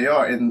ahead. They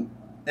are, and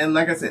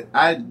like I said,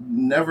 I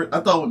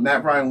thought when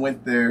Matt Ryan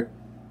went there,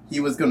 he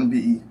was going to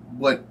be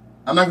what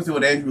I'm not going to say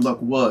what Andrew Luck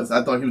was.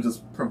 I thought he would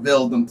just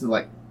prevail them to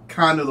like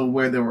kind of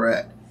where they were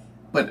at.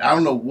 But I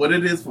don't know what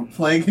it is for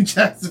playing in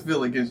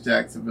Jacksonville against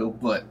Jacksonville,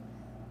 but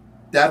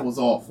that was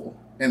awful.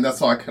 And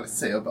that's all I got to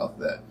say about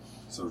that.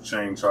 So,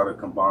 Shane, try to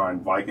combine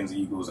Vikings,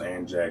 Eagles,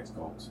 and Jags,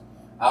 Colts.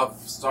 I'll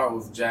start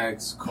with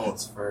Jags,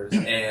 Colts first.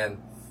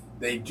 And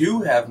they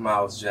do have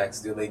Miles Jack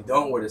still. They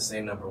don't wear the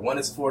same number. One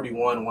is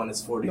 41, one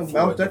is 44. No,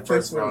 Miles Jack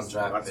first round I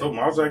draft told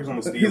Miles Jack is on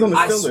the Steelers. He's on the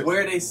I Steelers.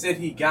 swear they said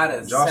he got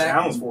a Josh sack.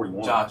 Allen's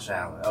 41. Josh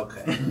Allen.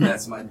 Okay.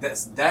 That's who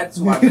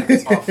I meant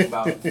to talk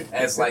about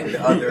as like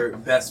the other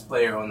best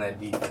player on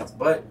that defense.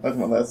 But That's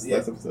my last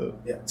episode.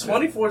 yeah,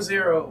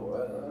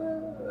 24-0.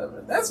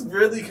 That's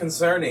really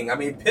concerning. I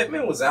mean,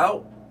 Pittman was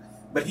out,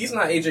 but he's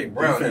not A.J.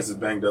 Brown. Defense is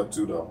banged up,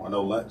 too, though. I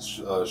know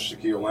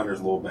Shaquille Leonard's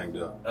a little banged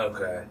up.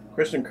 Okay.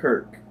 Christian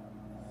Kirk.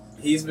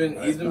 He's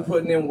been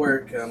putting in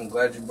work. I'm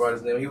glad you brought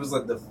his name. He was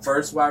like the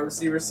first wide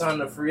receiver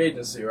signed to free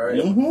agency, right?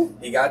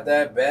 Mm-hmm. He got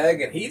that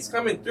bag, and he's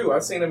coming through.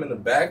 I've seen him in the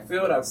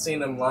backfield. I've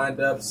seen him lined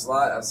up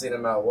slot. I've seen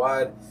him out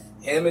wide.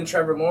 Him and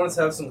Trevor Lawrence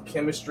have some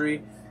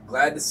chemistry.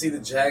 Glad to see the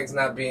Jags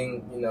not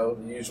being, the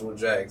usual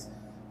Jags.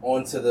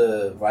 On to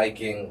the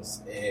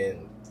Vikings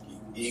and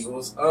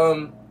Eagles.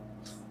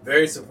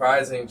 Very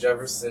surprising.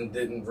 Jefferson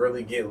didn't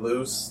really get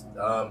loose.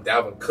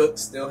 Dalvin Cook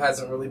still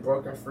hasn't really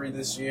broken free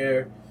this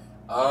year.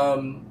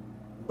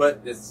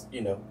 But it's,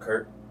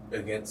 Kirk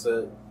against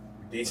a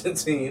decent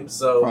team.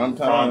 So Prime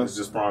time. It's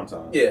just prime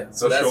time. yeah,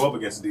 so They'll that's show up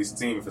against a decent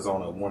team if it's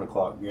on a 1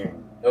 o'clock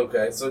game.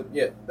 okay. So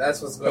yeah,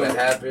 that's what's going to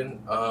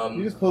happen.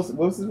 You just posted.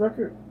 What was his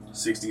record?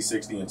 60,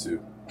 60, and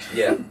 2.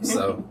 Yeah.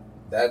 So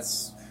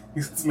that's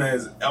This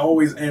man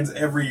always ends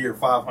every year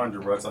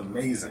 500, bro. It's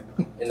amazing.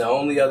 And the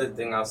only other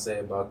thing I'll say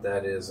about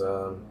that is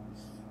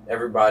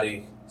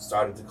everybody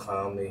started to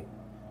clown me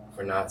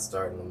for not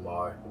starting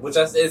Lamar, which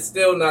it's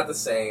still not the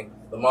same.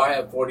 Lamar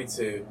had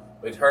 42,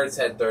 but Hurts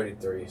had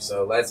 33.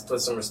 So let's put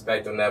some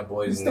respect on that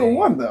boy's He name. still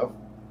won though.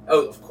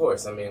 Oh, of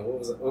course. I mean, what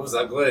was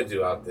I going to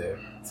do out there?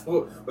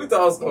 We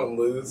thought I was going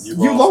to lose. You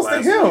lost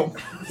to him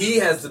He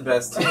has the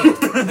best team.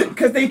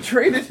 because they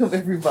traded him.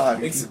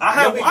 Everybody.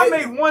 I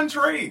made one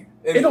trade.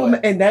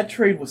 And that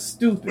trade was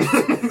stupid.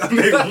 I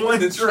made one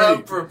the trade.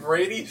 Trump for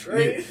Brady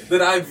trade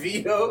that I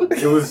vetoed.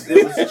 It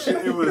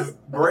was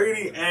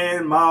Brady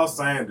and Miles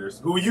Sanders,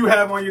 who you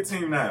have on your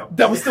team now.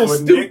 That was still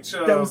With stupid. Nick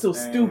Chubb That was so and-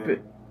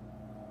 stupid.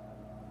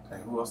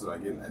 Dang, who else did I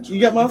get in that trade?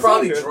 You got You Miles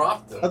probably Sanders.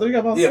 dropped them. I thought you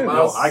got Miles Yeah, Sanders.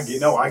 Miles-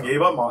 I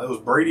gave up. It was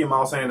Brady and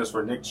Miles Sanders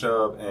for Nick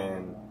Chubb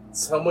and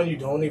Someone you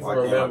don't even I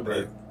can't remember.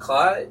 remember.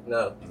 Clyde?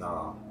 No.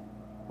 nah.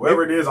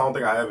 Whoever it is, I don't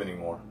think I have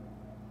anymore.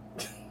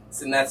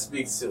 And that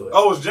speaks to it.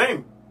 Oh, it was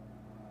James.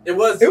 It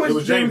was It was It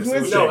was James. It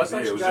was Winston. No, I James. thought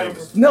Yeah, you it was got him.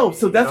 James. No,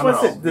 so that's No, what no,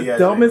 I said. The he had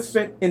dumbest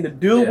James. fit, and the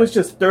dude Yeah. was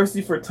just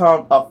thirsty for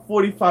Tom, a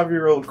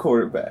 45-year-old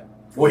quarterback.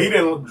 Well, he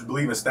didn't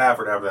believe in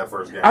Stafford after that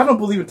first game. I don't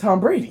believe in Tom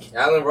Brady.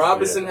 Allen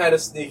Robinson had a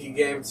sneaky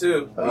game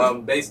too, Oh.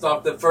 based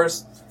off the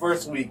first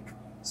week.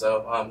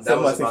 So that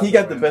So was I said, about he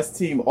got the right. best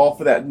team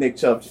off of that Nick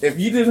Chubb. If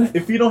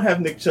you don't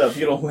have Nick Chubb,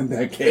 you don't win that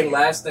And game.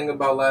 last thing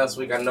about last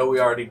week, I know we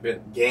already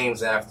been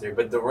games after,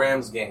 but the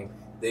Rams game,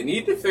 they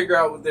need to figure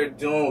out what they're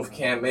doing with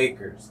Cam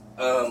Akers.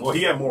 Well,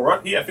 he had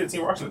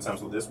 15 rushing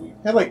attempts this week.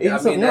 Had like 80 I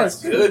something mean,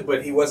 that's yards. good,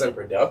 but he wasn't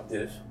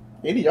productive.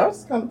 80 yards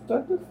is kind of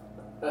productive.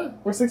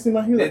 Or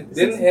 69. He was like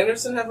Didn't 60.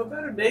 Henderson have a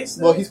better day?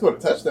 Still? Well, he scored a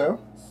touchdown.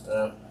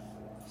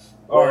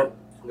 All right.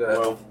 Go ahead.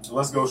 Well,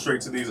 let's go straight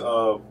to these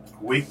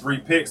week 3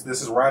 picks.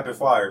 This is rapid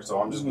fire,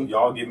 so I'm just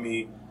y'all give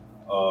me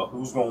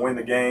who's gonna win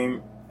the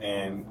game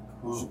and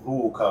who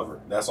will cover.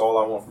 That's all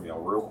I want from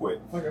y'all, real quick.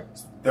 Okay.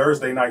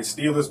 Thursday night,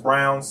 Steelers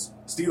Browns.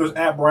 Steelers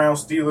at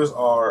Browns. Steelers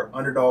are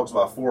underdogs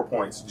by 4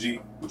 points. G,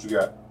 what you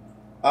got?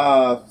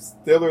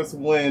 Steelers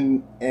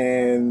win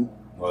and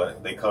Well,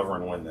 they cover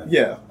and win then.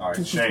 yeah. All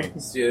right, Shane.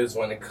 Steelers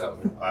win and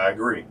cover. I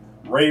agree.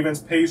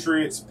 Ravens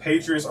Patriots.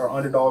 Patriots are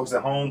underdogs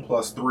at home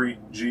plus 3.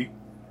 G.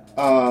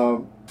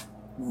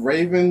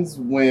 Ravens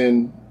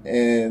win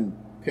and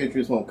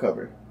Patriots won't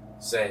cover.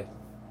 Same.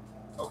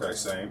 Okay,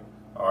 same.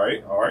 All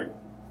right.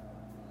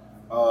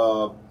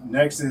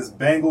 Next is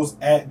Bengals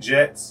at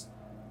Jets.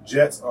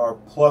 Jets are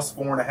plus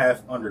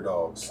 4.5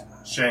 underdogs.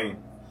 Shane.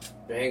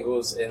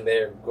 Bengals, and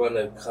they're going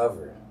to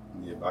cover.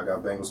 Yeah, I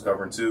got Bengals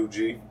covering too.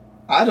 G.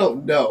 I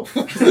don't know.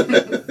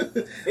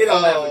 They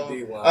don't have a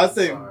D-line. I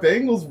say Sorry.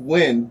 Bengals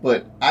win,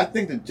 but I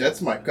think the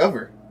Jets might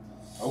cover.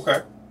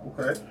 Okay.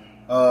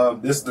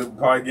 This is the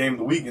probably game of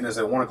the week, and it's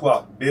at 1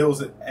 o'clock.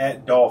 Bills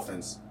at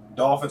Dolphins.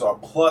 Dolphins are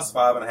plus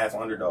 5.5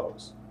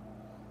 underdogs.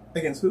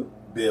 Against who?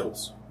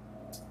 Bills.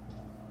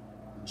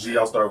 G,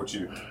 I'll start with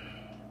you.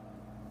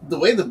 The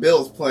way the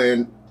Bills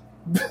playing,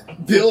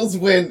 Bills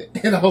win,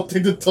 and I don't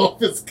think the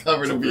Dolphins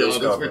cover. To be Bills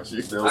honest cover. with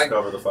you, Bills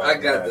cover the 5.5. I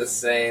got the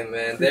same,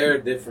 man. They're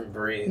a different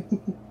breed.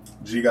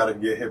 G got to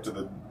get hip to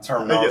the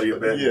terminology a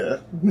bit. Yeah,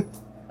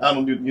 I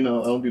don't do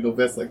no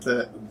bets like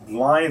that.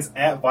 Lions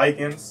at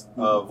Vikings.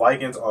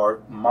 Vikings are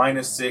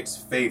 -6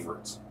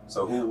 favorites.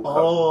 So who?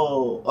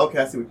 Oh, okay,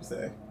 I see what you're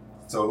saying.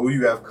 So who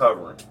you have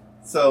covering?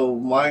 So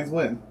Lions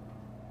win.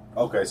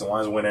 Okay, so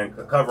Lions win and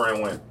cover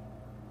and win.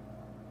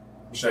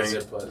 Because Shane.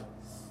 they're playing.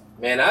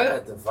 Man, I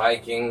got the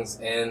Vikings,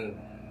 and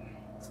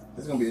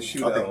It's gonna be a I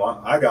shootout. think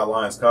I got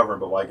Lions covering,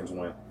 but Vikings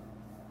win.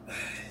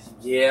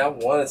 yeah, I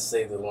want to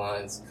say the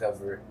Lions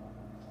cover.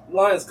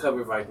 Lions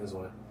cover, Vikings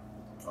win.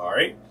 All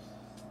right.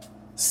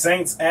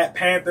 Saints at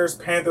Panthers.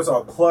 Panthers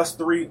are plus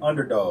 3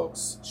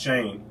 underdogs.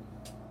 Shane.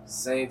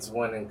 Saints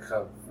win and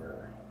cover.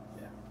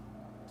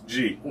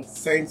 G.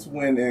 Saints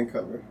win and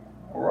cover.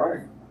 All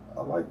right.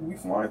 I like we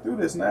flying through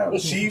this now.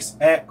 Chiefs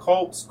at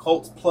Colts.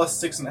 Colts plus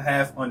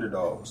 6.5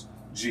 underdogs.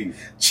 G.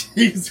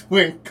 Chiefs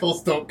win.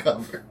 Colts don't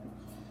cover.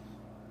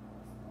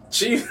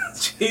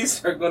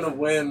 Chiefs are going to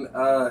win.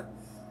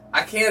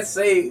 I can't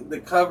say the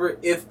cover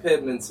if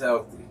Pittman's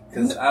healthy,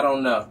 because I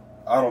don't know.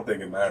 I don't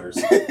think it matters.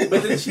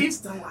 But the Chiefs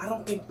don't. I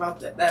don't think about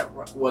that.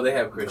 Well, they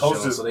have Chris Colts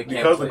Jones, just, so they can't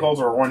because play. the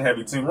Colts are a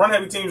run-heavy team.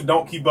 Run-heavy teams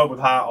don't keep up with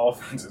high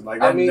offenses. Like,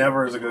 that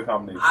never is a good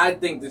combination. I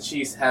think the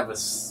Chiefs have a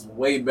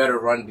way better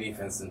run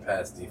defense than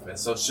pass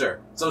defense. So sure,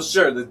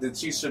 the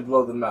Chiefs should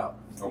blow them out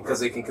because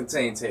they can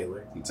contain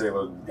Taylor. And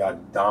Taylor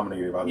got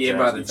dominated by the Yeah, Jags.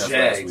 by the defense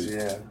last Jags. week.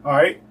 Yeah. All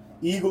right.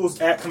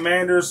 Eagles at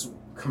Commanders.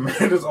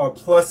 Commanders are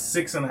plus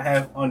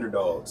 6.5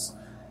 underdogs.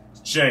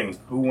 Shane,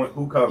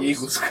 who covers?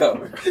 Eagles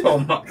cover. Oh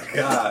my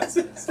God.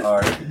 All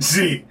right.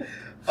 G.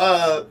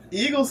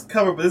 Eagles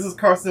cover, but this is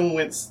Carson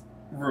Wentz's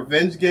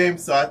revenge game,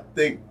 so I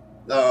think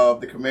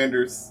the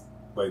Commanders.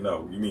 Wait,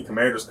 no. You mean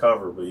Commanders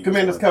cover, but Eagles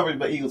Commanders win. covered,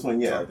 but Eagles win.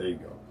 All Yeah. right, there you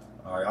go.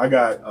 All right. I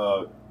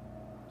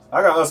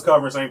got us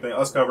covering, same thing.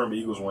 Us covering, but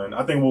Eagles win.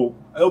 I think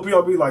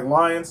it'll be like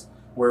Lions,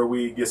 where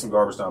we get some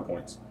garbage time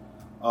points.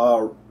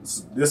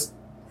 This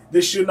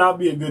This should not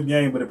be a good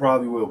game, but it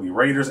probably will be.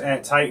 Raiders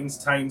at Titans.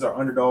 Titans are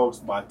underdogs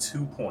by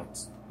 2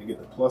 points. They get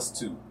the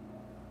 +2.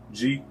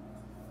 G.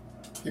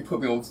 He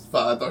put me on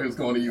spot. I thought he was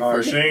going to you All right,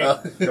 first. Shane,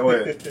 go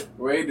ahead.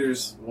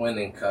 Raiders win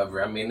and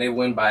cover. I mean, they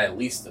win by at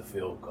least a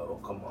field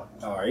goal. Come on.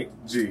 All right,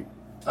 G.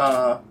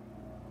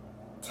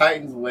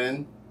 Titans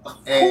win.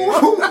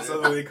 And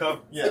So they cover.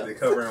 Yeah. They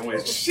cover and win.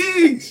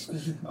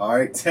 Sheesh. All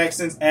right,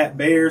 Texans at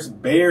Bears.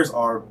 Bears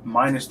are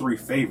 -3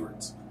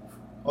 favorites.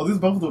 oh, these are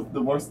both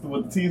the worst.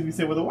 What the teams we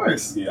say were the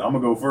worst. Yeah, I'm gonna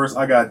go first.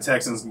 I got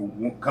Texans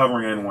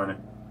covering and winning.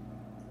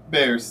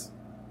 Bears.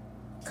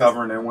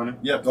 Covering and winning.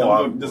 Yep. Go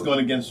I'm out. just going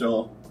against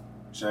y'all.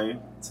 Shane.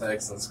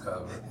 Texans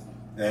cover.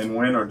 And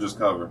win or just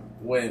cover?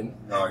 Win.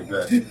 All right,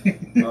 bet.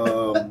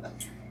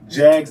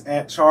 Jags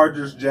at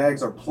Chargers.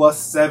 Jags are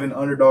 +7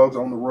 underdogs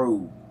on the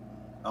road.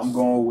 I'm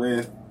going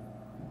with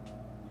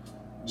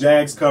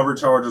Jags cover,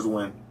 Chargers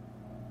win.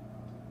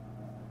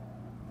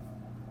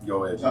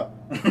 Go ahead.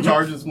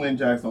 Chargers win.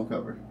 Jags don't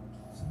cover.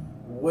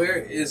 Where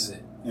is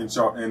it? In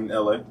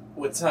LA,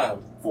 What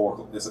time? 4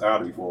 o'clock. It's got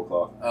to be 4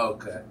 o'clock.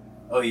 Okay.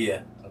 Oh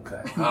yeah.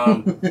 Okay.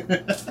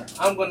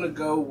 I'm gonna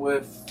go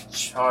with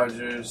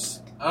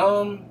Chargers.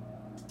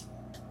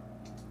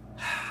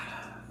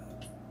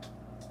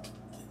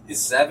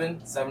 It's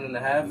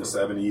 7.5. The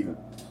 7 even.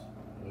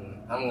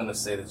 I'm gonna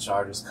say the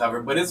Chargers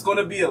cover, but it's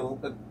gonna be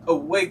a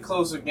way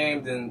closer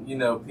game than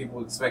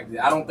people expected.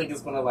 I don't think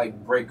it's gonna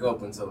break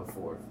up until the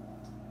 4th.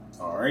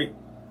 All right.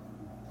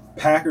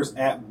 Packers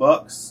at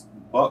Bucks.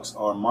 Bucks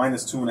are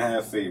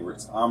 -2.5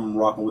 favorites. I'm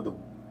rocking with the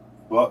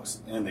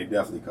Bucks, and they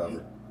definitely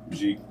cover.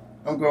 G.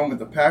 I'm going with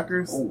the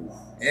Packers, Oh.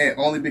 and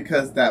only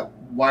because that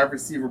wide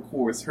receiver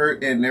core is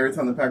hurt, and every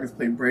time the Packers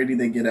play Brady,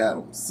 they get at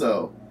him.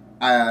 So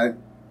I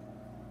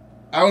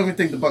don't even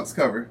think the Bucks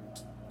cover.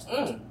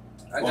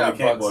 I Well, got they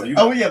can't, Bucks. well, you-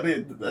 Oh yeah,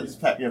 but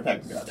just Packers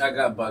got it. I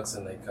got Bucks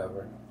and they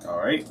cover. All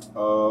right.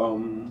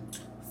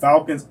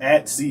 Falcons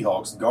at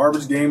Seahawks.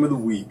 Garbage game of the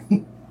week.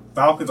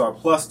 Falcons are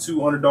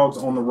 +2 underdogs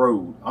on the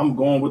road. I'm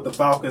going with the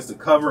Falcons to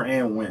cover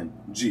and win.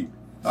 G.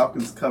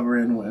 Falcons cover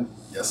and win.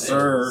 Yes,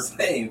 sir.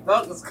 Same.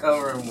 Falcons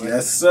cover and win.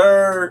 Yes,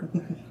 sir.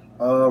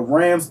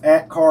 Rams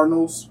at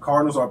Cardinals.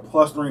 Cardinals are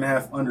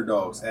 +3.5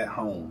 underdogs at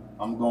home.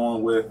 I'm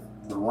going with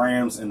the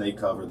Rams, and they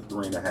cover the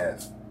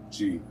 3.5.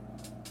 G.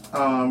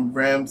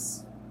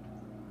 Rams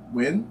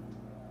win,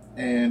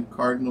 and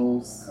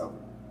Cardinals Cover.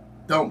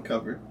 don't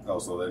cover. Oh,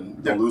 so then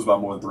they'll lose by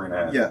more than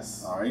 3.5.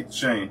 Yes. All right,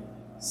 Shane.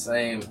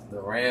 Same.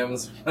 The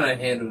Rams are gonna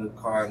handle the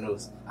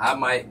Cardinals. I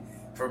might,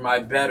 for my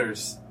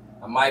betters,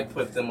 I might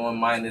put them on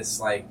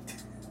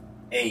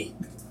 -8.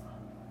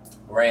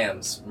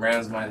 Rams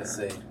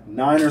 -8.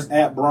 Niners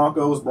at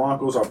Broncos.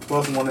 Broncos are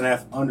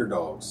 +1.5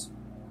 underdogs.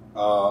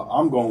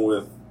 I'm going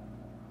with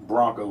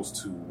Broncos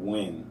to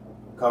win,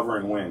 cover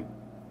and win.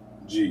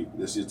 G,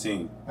 this your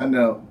team. I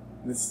know.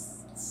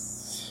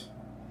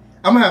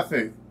 I'm gonna have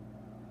faith.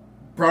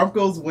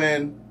 Broncos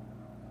win.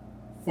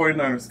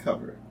 49ers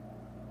cover.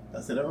 Did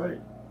I say that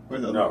right? Or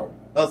is that No. wrong?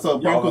 Oh, so Y'all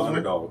are Broncos win.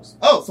 underdogs.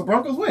 Oh, so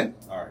Broncos win.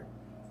 All right.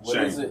 What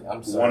Shane, is it?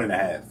 I'm sorry.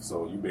 1.5.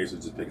 So you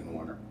basically just picking the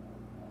winner,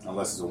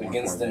 unless it's a 1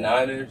 Against point the game.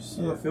 Niners.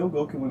 So a field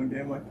goal can win a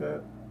game like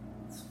that.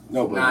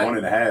 No, but Nine.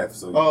 1.5.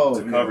 So Oh,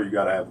 to yeah. cover, you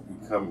gotta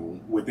come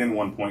within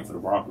 1 point for the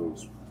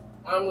Broncos.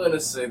 I'm gonna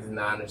say the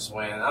Niners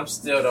win. I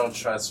still don't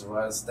trust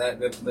Russ.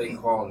 That play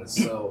calling is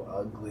so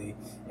ugly,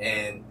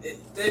 and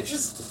they're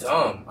just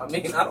dumb. I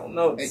mean, I don't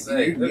know what to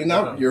say. They're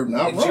dumb. You're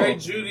not And Jerry wrong.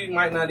 Jeudy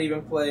might not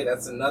even play.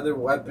 That's another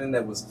weapon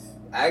that was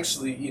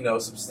actually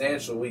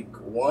substantial week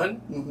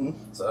 1. Mm-hmm.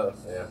 So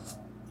yeah.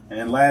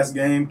 And last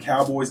game,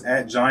 Cowboys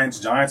at Giants.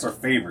 Giants are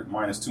favorite,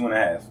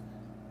 -2.5.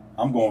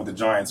 I'm going with the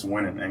Giants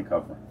winning and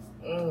covering.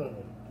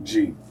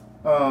 G.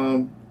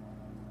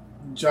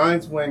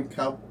 Giants win.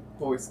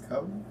 Cowboys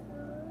cover.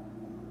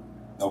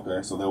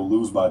 Okay, so they'll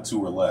lose by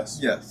 2 or less.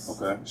 Yes.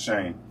 Okay,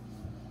 Shane.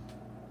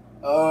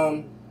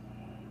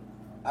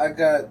 I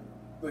got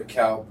the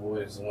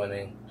Cowboys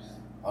winning,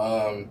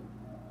 by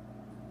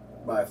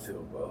a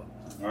field goal.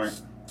 All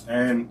right.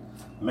 And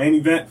main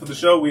event for the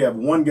show, we have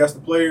one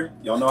guest player.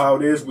 Y'all know how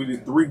it is. We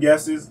did 3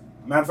 guesses.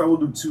 Matter of fact, we'll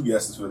do 2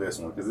 guesses for this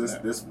one because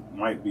this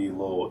might be a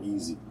little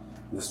easy.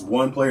 This is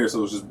one player,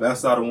 so it's just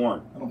best out of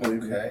 1. I don't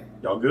believe Okay.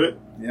 Y'all good? it.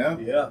 Yeah.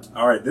 Yeah.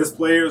 All right. This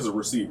player is a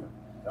receiver.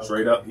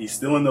 Straight up. He's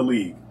still in the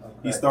league.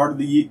 He Okay. started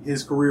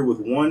his career with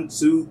 1,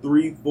 2,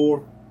 3,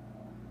 4,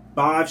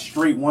 5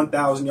 straight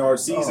 1,000-yard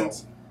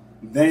seasons.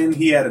 Then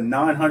he had a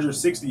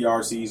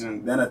 960-yard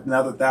season, then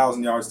another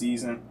 1,000-yard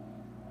season,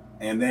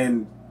 and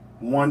then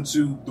 1,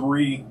 2,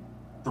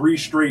 3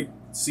 straight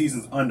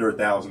seasons under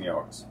 1,000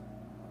 yards.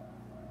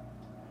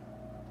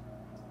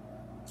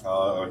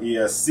 He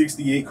has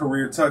 68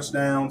 career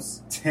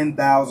touchdowns,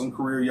 10,000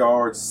 career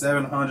yards,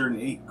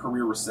 708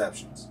 career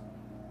receptions.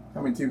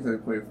 How many teams have they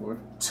played for?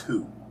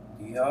 2.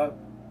 D-Hop,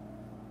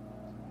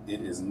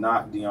 It is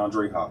not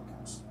DeAndre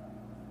Hopkins.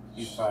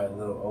 he's probably a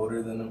little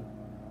older than him.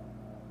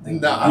 I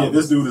think Nah. Yeah,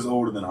 this dude is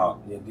older than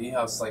Hopkins. Yeah,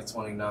 D-Hop's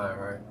 29,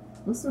 right?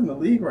 Who's in the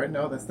league right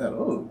now that's that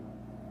old?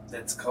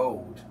 That's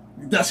cold.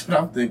 That's what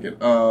I'm thinking.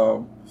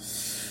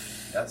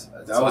 That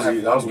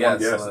was one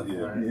guess.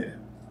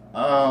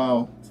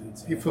 Yeah.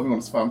 He put me on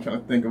the spot. I'm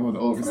trying to think of an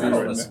overseas on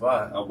right the now.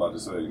 spot. I was about to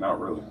say, not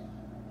really.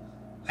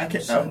 I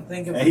can't. I'm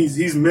thinking. And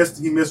he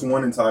missed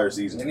one entire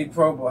season. Any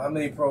Pro Bowl? How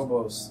many Pro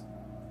Bowls?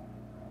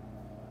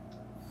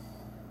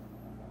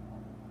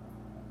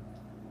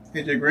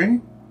 AJ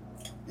Green.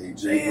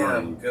 AJ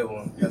Damn, Green. good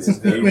one. It's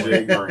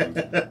AJ Green.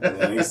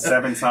 And he's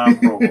 7-time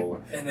Pro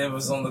Bowler. And it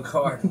was on the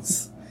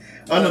cards.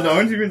 Oh no! The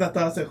only reason I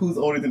thought I said who's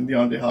older than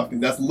DeAndre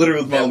Hopkins. That's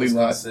literally my That only was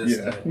lie.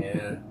 consistent, Yeah.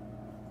 yeah.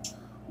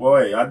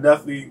 Well, hey, I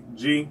definitely,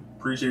 G,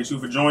 appreciate you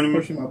for joining me.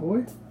 Pushing my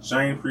boy.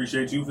 Shane,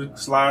 appreciate you for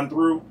sliding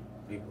through.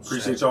 People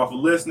Appreciate check. y'all for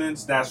listening.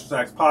 Stats for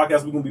Sacks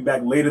podcast. We're gonna be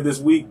back later this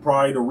week,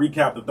 probably to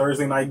recap the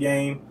Thursday night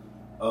game.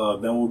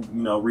 Then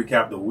we'll,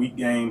 recap the week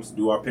games,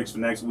 do our picks for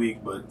next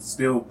week, but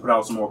still put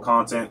out some more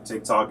content.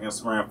 TikTok,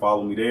 Instagram,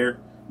 follow me there.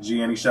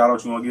 G, any shout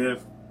outs you want to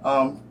give?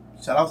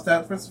 Shout out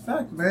Stats for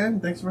Fact,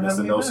 man. Thanks for Yes,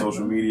 having and me. no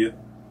social media.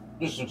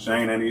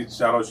 Shane, any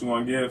shout outs you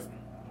want to give?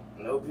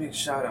 No big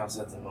shout outs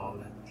at the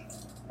moment.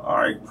 All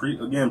right.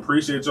 Again,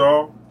 appreciate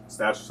y'all.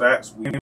 Stats for Sacks.